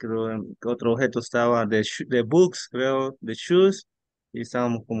 ¿qué otro objeto estaba? The books, creo, the shoes, y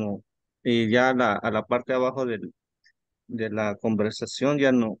estábamos como, y ya a la parte de abajo de la conversación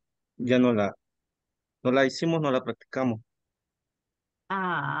no la hicimos, no la practicamos.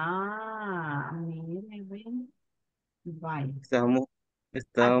 Ah, mire, ven. Vaya.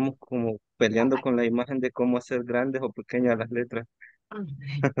 Estábamos como peleando con la imagen de cómo hacer grandes o pequeñas las letras.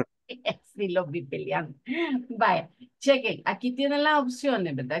 Sí, los vi peleando. Vaya, chequen, aquí tienen las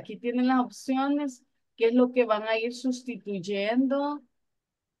opciones, ¿verdad? Aquí tienen las opciones, qué es lo que van a ir sustituyendo,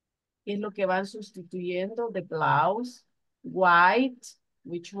 qué es lo que van sustituyendo, the blouse, white,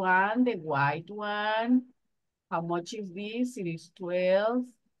 which one, the white one, how much is this? It is 12,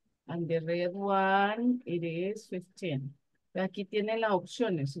 and the red one, it is 15. Aquí tienen las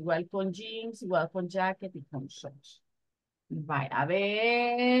opciones, igual con jeans, igual con jacket y con shorts. Bye. A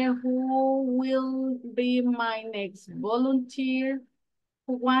ver, who will be my next volunteer?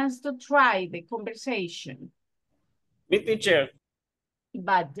 Who wants to try the conversation? Mi teacher.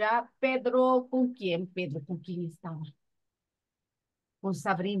 Vaya, Pedro, ¿con quién? Pedro, ¿con quién estaba? Con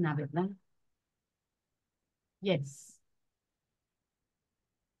Sabrina, ¿verdad? Yes.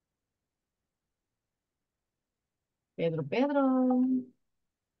 Pedro.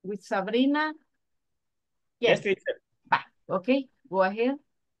 With Sabrina? Yes, Yes. teacher. Bye. Okay, go ahead.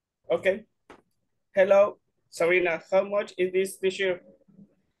 Okay. Hello, Sabrina. How much is this teacher?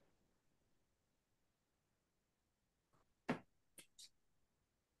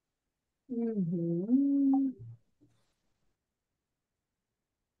 Mhm.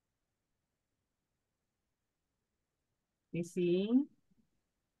 Sí.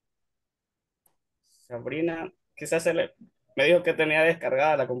 Sabrina, quizás me dijo que tenía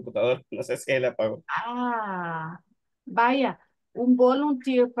descargada la computadora. No sé si él la apagó. Ah, vaya, un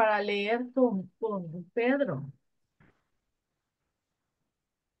volunteer para leer con Pedro.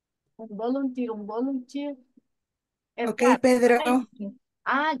 Un volunteer. Ok, Edgar. Pedro.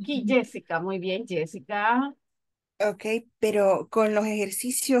 Aquí Jessica, muy bien, Jessica. Ok, pero con los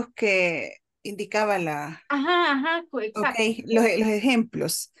ejercicios que indicaba la... Ajá, Ok, exacto. los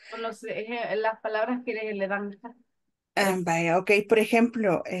ejemplos. Con las palabras que le dan. Vaya, ok, por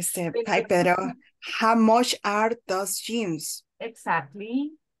ejemplo, hi Pedro, how much are those jeans?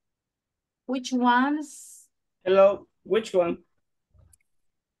 Exactly. Which ones? Hello, which one?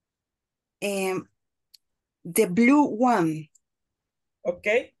 The blue one.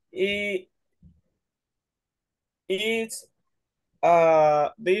 Okay. It's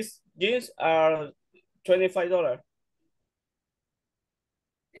these jeans are $25.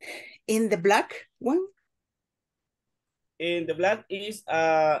 In the black one? In the black is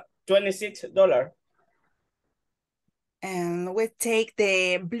 $26. And we take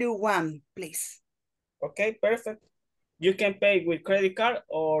the blue one, please. Okay, perfect. You can pay with credit card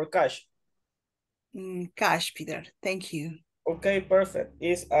or cash. Cash, Peter. Thank you. Okay, perfect.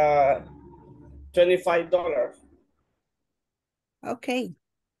 It's $25. Okay.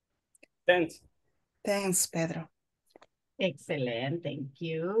 Thanks. Thanks, Pedro. Excellent. Thank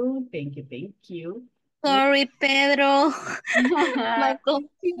you. Thank you. Thank you. Sorry, Pedro. My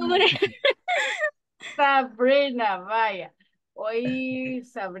computer. Sabrina, vaya. Hoy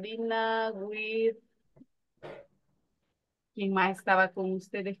Sabrina with... ¿Quién más estaba con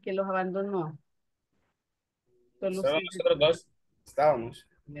ustedes que los abandonó? Solo Solo ustedes. nosotros dos estábamos.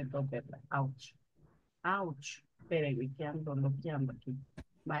 Me toca verla. Ouch. Ouch. Espérenme, que ando bloqueando aquí.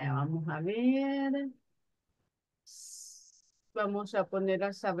 Vaya, vamos a ver. Vamos a poner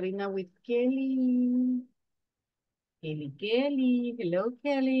a Sabrina with Kelly. Kelly. Hello,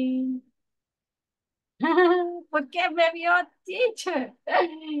 Kelly. ¿Por qué me vio, teacher?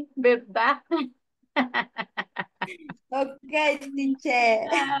 ¿Verdad? Ok, teacher.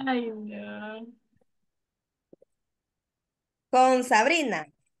 Ay, no. Con Sabrina.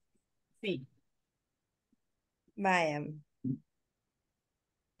 Sí. Vaya.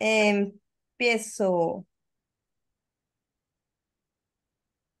 Empiezo.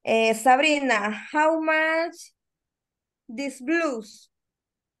 Sabrina, how much this blues?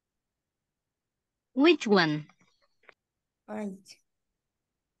 Which one? Ay.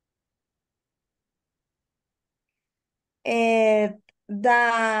 The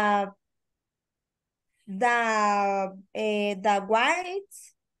the white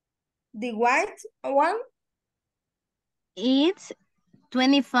one? It's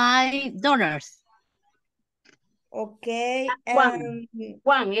 $25. Okay.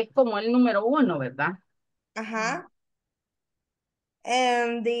 Juan es como el número 1, ¿verdad? Ajá.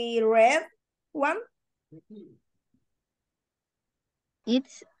 And the red one?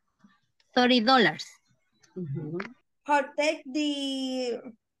 It's $30. I'll take the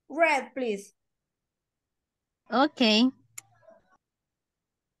red, please. Okay.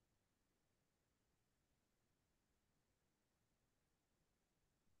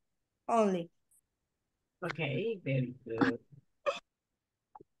 Only. Okay, very good.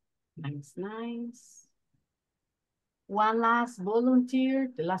 Nice. One last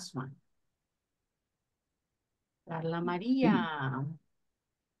volunteer, the last one. Carla María.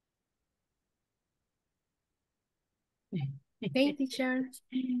 Okay, teacher.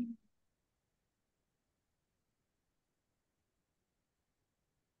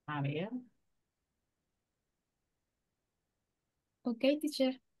 A ver. Okay,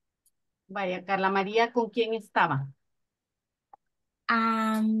 teacher. Vaya, Carla María, ¿con quién estaba?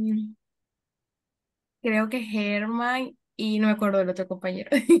 Creo que Herman y no me acuerdo del otro compañero.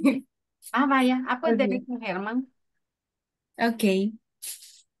 Vaya. Pues debe Okay. con Germán. Ok.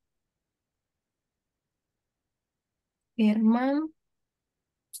 Herman.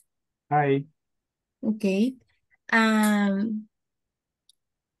 Hi. Ok.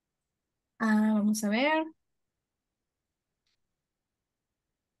 Vamos a ver.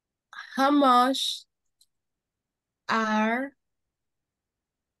 How much are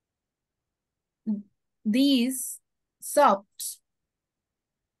these socks?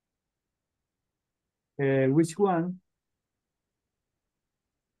 Which one?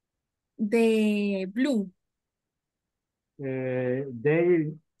 The blue. They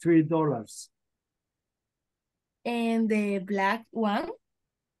 $3. And the black one.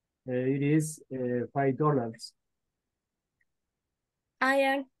 It is $5.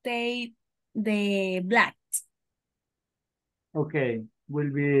 I take the black. Okay, will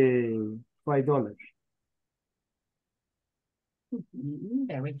be $5.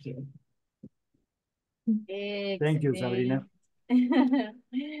 Very cute. Thank you, Sabrina.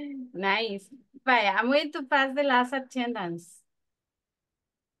 Nice. Vaya, I'm going to pass the last attendance.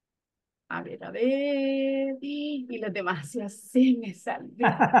 A ver. Y los demás ya sí me salvé.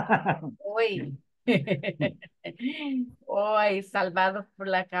 Hoy. Hoy, salvados por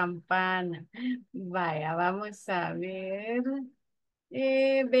la campana. Vaya, vamos a ver.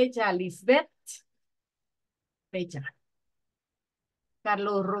 Bella Lisbeth. Bella.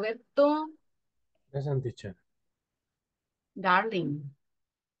 Carlos Roberto. Present, teacher. Darling.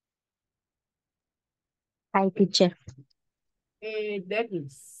 Hi, teacher.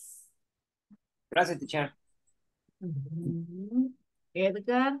 Dennis. Gracias, teacher. Ujú.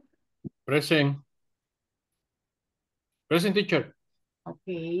 Edgar. Present. Present, teacher. Ok,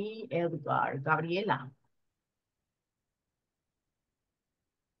 Edgar. Gabriela.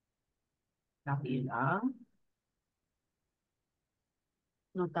 Gabriela.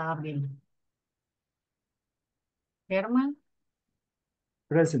 No está bien. Germán.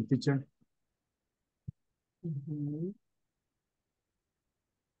 Present, teacher. Ujú.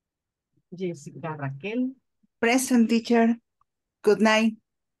 Jessica Raquel. Present, teacher. Good night.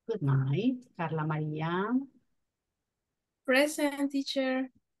 Good night. Carla María. Present, teacher.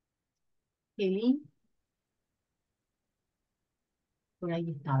 Kelly. Por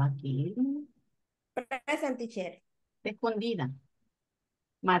ahí estaba Kelly. Present, teacher. Escondida.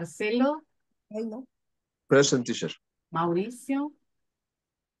 Marcelo. Ay, no. Present, teacher. Mauricio.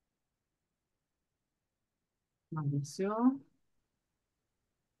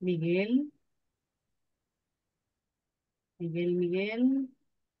 Miguel. Miguel.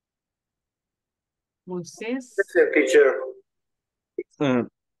 Moisés. Present, teacher.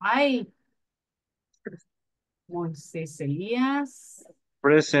 Ay. Moisés Elías.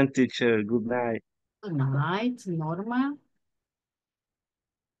 Present, teacher. Good night. Good night. Norma.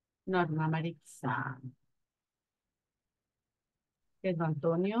 Norma Maritza. Pedro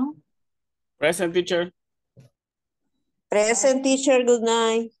Antonio. Present, teacher. Present, teacher. Good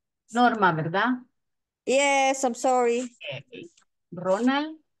night. Norma, ¿verdad? Yes, I'm sorry. Okay.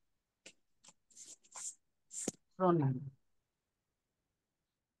 Ronald.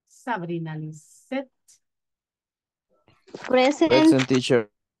 Sabrina Lisette. Present. teacher.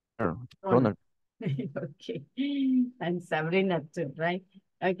 Ronald. Okay. And Sabrina too, right?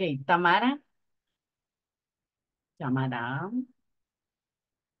 Okay. Tamara.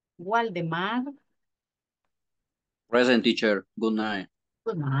 Waldemar. Present, teacher. Good night.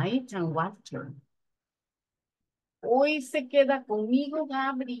 Good night. And Walter. Hoy se queda conmigo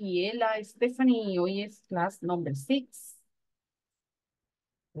Gabriela Stephanie. Hoy es class number 6.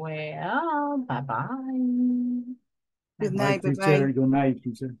 Well, bye-bye. Good Bye, night. teacher. Bye-bye. Good night,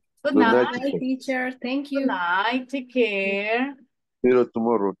 teacher. Good Good night, night. Hi, teacher. Thank Good you. night. Take care. See you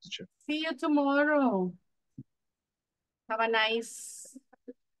tomorrow, teacher. See you tomorrow. Have a nice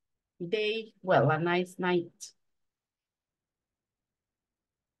day. Well, a nice night.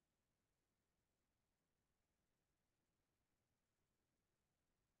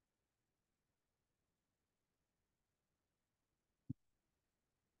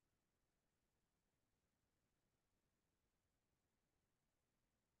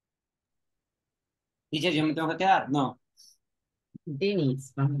 Teacher, ¿yo me tengo que quedar? No.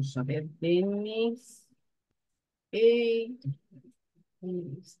 Denis, vamos a ver. Denis. Eh,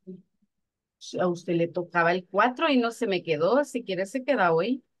 a usted le tocaba el 4 y no se me quedó. Si quiere se queda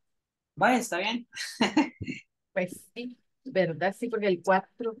hoy. Vaya, está bien. Pues sí, ¿verdad? Sí, porque el 4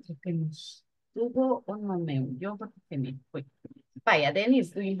 creo que nos tuvo o no me oyó porque se me fue. Vaya,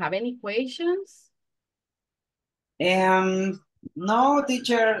 Denis, do you have any questions? No,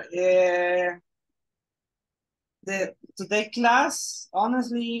 teacher. The today class,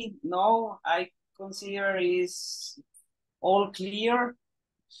 honestly, no, I consider is all clear.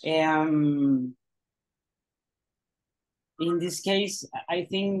 In this case, I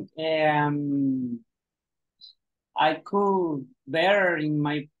think I could better in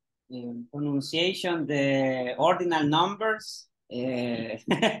my pronunciation the ordinal numbers.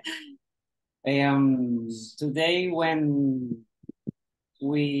 Today when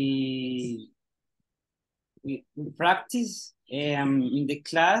we practice in the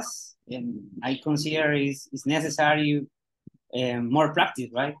class, I consider is necessary more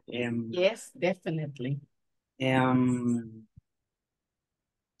practice, right? Yes, definitely. And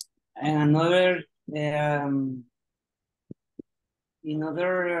another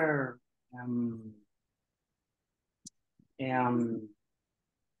another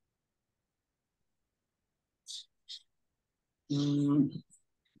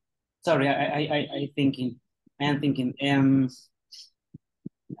sorry, I am thinking.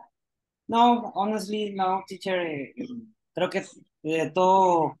 No, honestly, no, teacher. Creo que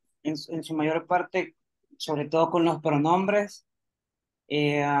todo en su mayor parte, sobre todo con los pronombres,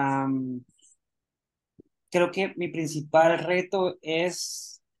 Eh, am, Creo que mi principal reto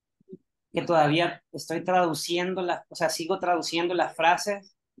es que todavía estoy traduciendo o sea, sigo traduciendo las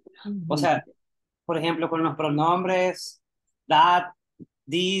frases. O Ujú. sea, por ejemplo, con los pronombres that,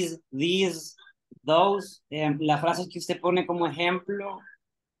 these, those, las frases que usted pone como ejemplo,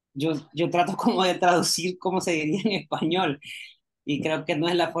 yo trato como de traducir cómo se diría en español y creo que no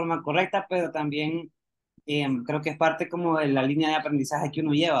es la forma correcta, pero también creo que es parte como de la línea de aprendizaje que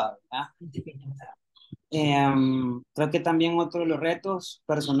uno lleva, ¿verdad? Creo que también otro de los retos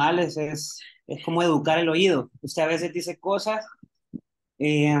personales es como educar el oído. Usted a veces dice cosas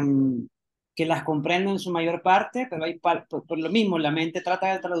que las comprendo en su mayor parte, pero por lo mismo la mente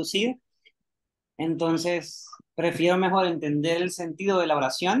trata de traducir, entonces prefiero mejor entender el sentido de la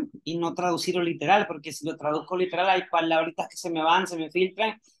oración y no traducirlo literal, porque si lo traduzco literal hay palabritas que se me van, se me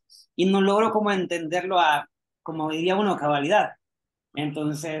filtran y no logro como entenderlo como diría uno, cabalidad.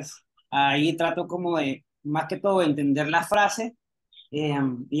 Entonces ahí trato como de, más que todo, entender la frase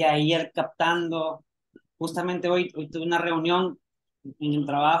y ahí ir captando. Justamente hoy tuve una reunión en el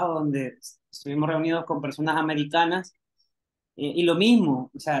trabajo donde estuvimos reunidos con personas americanas y lo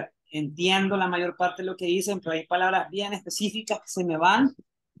mismo, o sea, entiendo la mayor parte de lo que dicen, pero hay palabras bien específicas que se me van,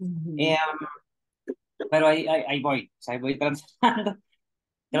 eh, Ujú. pero ahí voy, o sea, ahí voy tratando.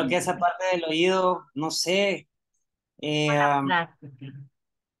 Creo que esa parte del oído, no sé, Con eh, la práctica.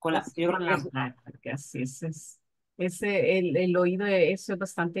 Es yo creo con que la práctica, sí, el oído, eso es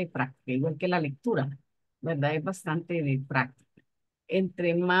bastante de práctica, igual que la lectura, ¿verdad? Es bastante de práctica.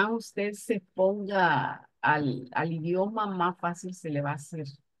 Entre más usted se ponga al idioma, más fácil se le va a hacer,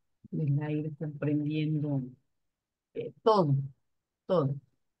 ¿verdad? Ir comprendiendo todo, todo.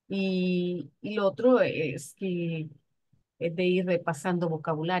 Y lo otro es que es de ir repasando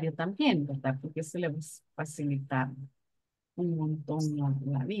vocabulario también, ¿verdad? Porque se le va a facilitar un montón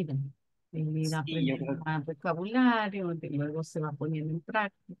la vida. El ir sí, yo aprendiendo creo más vocabulario, luego se va poniendo en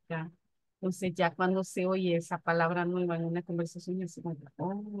práctica. Entonces ya cuando se oye esa palabra nueva en una conversación, ya se como,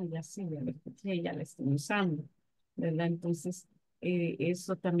 oh, ya sí, ya la escuché, ya la estoy usando, ¿verdad? Entonces,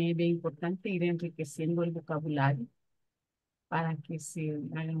 eso también es bien importante, ir enriqueciendo el vocabulario para que se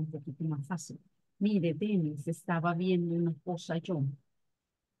haga un poquito más fácil. Mire, Denis, estaba viendo una cosa yo.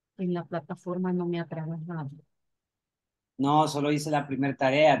 En la plataforma no me ha trabajado. no, solo hice la primera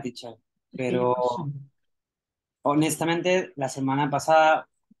tarea, teacher, ¿Qué le pero pasó? honestamente la semana pasada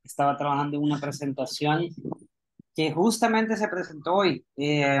estaba trabajando en una presentación que justamente se presentó hoy.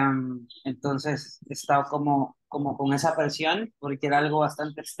 Entonces he estado como con esa presión porque era algo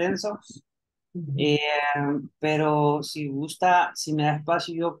bastante extenso. Ujú. Eh, pero si gusta, si me da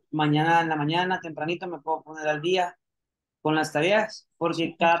espacio, yo mañana en la mañana, tempranito, me puedo poner al día con las tareas,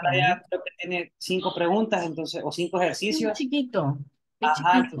 porque cada Ok. tarea creo que tiene 5 preguntas, entonces, o 5 ejercicios. Es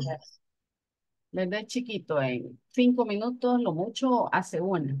Ajá, chiquito, entonces, ¿verdad? Es chiquito. En 5 minutos, lo mucho, hace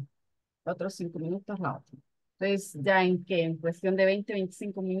una. Otros 5 minutos, la otra. Entonces, ya en cuestión de 20,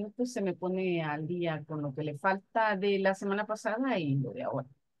 25 minutos se me pone al día con lo que le falta de la semana pasada y lo de ahora,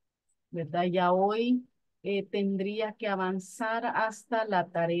 ¿verdad? Ya hoy tendría que avanzar hasta la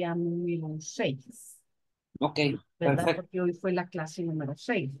tarea número 6, ok, ¿verdad? perfecto, Porque hoy fue la clase número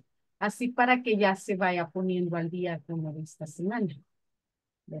 6. Así para que ya se vaya poniendo al día con lo de esta semana,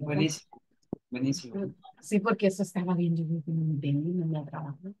 ¿verdad? buenísimo, buenísimo. Sí, porque eso estaba viendo yo que no entendí, no me ha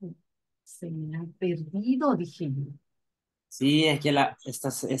trabajado. Se me ha perdido, dije yo. Sí, es que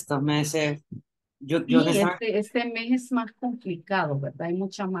estos meses, yo Sí, honestamente, este mes es más complicado, ¿verdad? Hay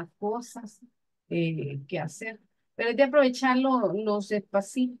muchas más cosas que hacer. Pero es de aprovechar los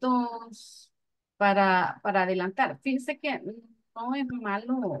espacios para adelantar. Fíjense que no es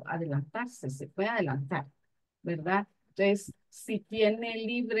malo adelantarse, se puede adelantar, ¿verdad? Entonces, si tiene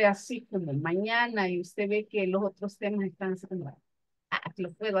libre así como mañana y usted ve que los otros temas están así como,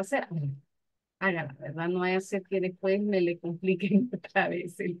 lo puedo hacer, hágala, ¿verdad? No hay a ser que después me le compliquen otra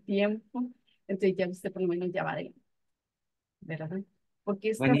vez el tiempo. Entonces ya usted por lo menos ya va adelante, ¿verdad? Porque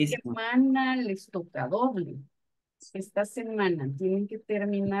esta buenísimo. semana les toca doble. Esta semana tienen que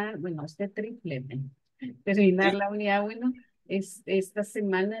terminar, bueno, usted triple, ¿ven? Terminar Sí, la unidad 1. Esta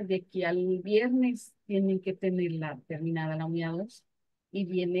semana, de aquí al viernes, tienen que tenerla terminada la unidad 2. Y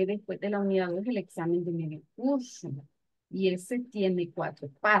viene después de la unidad 2 el examen de medio curso. Y ese tiene 4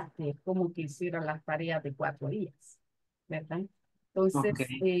 partes, como que hiciera las tareas de 4 días, ¿verdad? ok,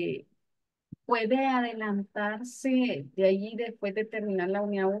 Entonces, puede adelantarse de allí después de terminar la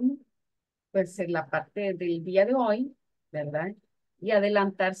unidad 1, pues en la parte del día de hoy, ¿verdad? Y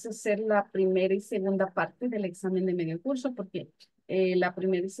adelantarse a hacer la primera y segunda parte del examen de medio curso, porque la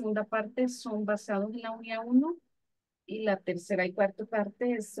primera y segunda parte son basados en la unidad 1 Y la tercera y cuarta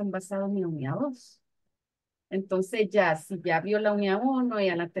parte son basados en la unidad 2. Entonces ya, si ya vio la unidad 1,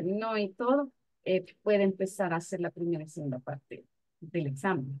 ya la terminó y todo, puede empezar a hacer la primera y segunda parte del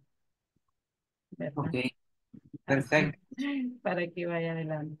examen, Ok, ¿verdad? perfecto. Para que vaya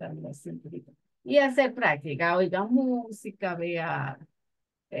adelantando así un poquito. Y hacer práctica, oiga música, vea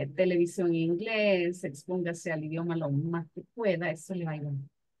televisión en inglés, expóngase al idioma lo más que pueda, eso le va a ayudar,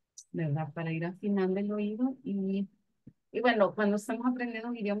 ¿verdad? Para ir afinando el oído y bueno, cuando estamos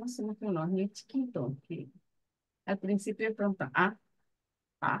aprendiendo idiomas somos como los niños chiquitos, que al principio de pronto,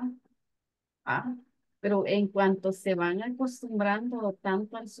 ah, pero en cuanto se van acostumbrando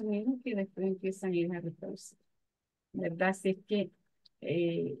tanto al sonido que después empiezan a ir a reproducir, ¿verdad? Así es que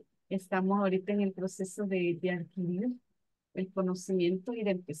eh, estamos ahorita en el proceso de adquirir el conocimiento y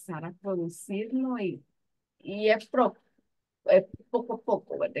de empezar a producirlo y poco a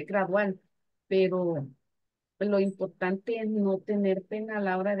poco, ¿verdad? Gradual, pero lo importante es no tener pena a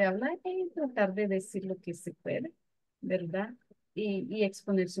la hora de hablar y tratar de decir lo que se puede, ¿verdad? Y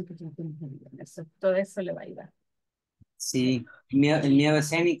exponerse un poquito mejor. Eso, todo eso le va a ayudar. Sí, el miedo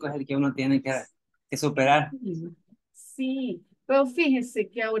escénico es el que uno tiene que superar. Sí, pero fíjese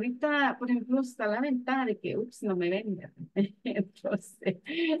que ahorita, por ejemplo, está la ventaja de que, ups, no me vengan. Entonces,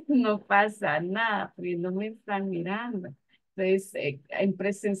 no pasa nada, porque no me están mirando. Entonces, en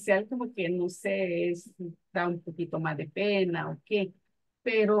presencial como que no sé, da un poquito más de pena o qué,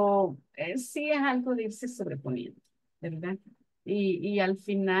 pero sí es algo de irse sobreponiendo, ¿verdad? Y al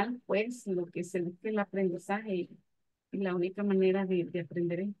final, pues, lo que se busca es el aprendizaje y la única manera de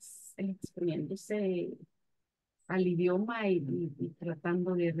aprender es exponiéndose al idioma y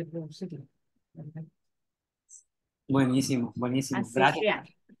tratando de reproducirlo, ¿verdad? Buenísimo, buenísimo. Así es Gracias.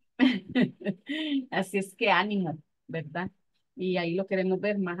 que, así es que ánimo, ¿verdad? Y ahí lo queremos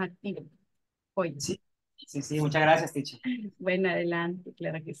ver más activo. Oye, Sí, sí, sí, muchas gracias, teacher. bueno, adelante,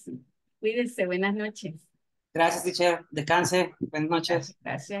 claro que sí. Cuídense, buenas noches. Gracias, teacher. Descanse. Buenas noches.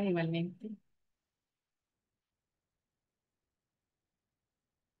 Gracias, igualmente.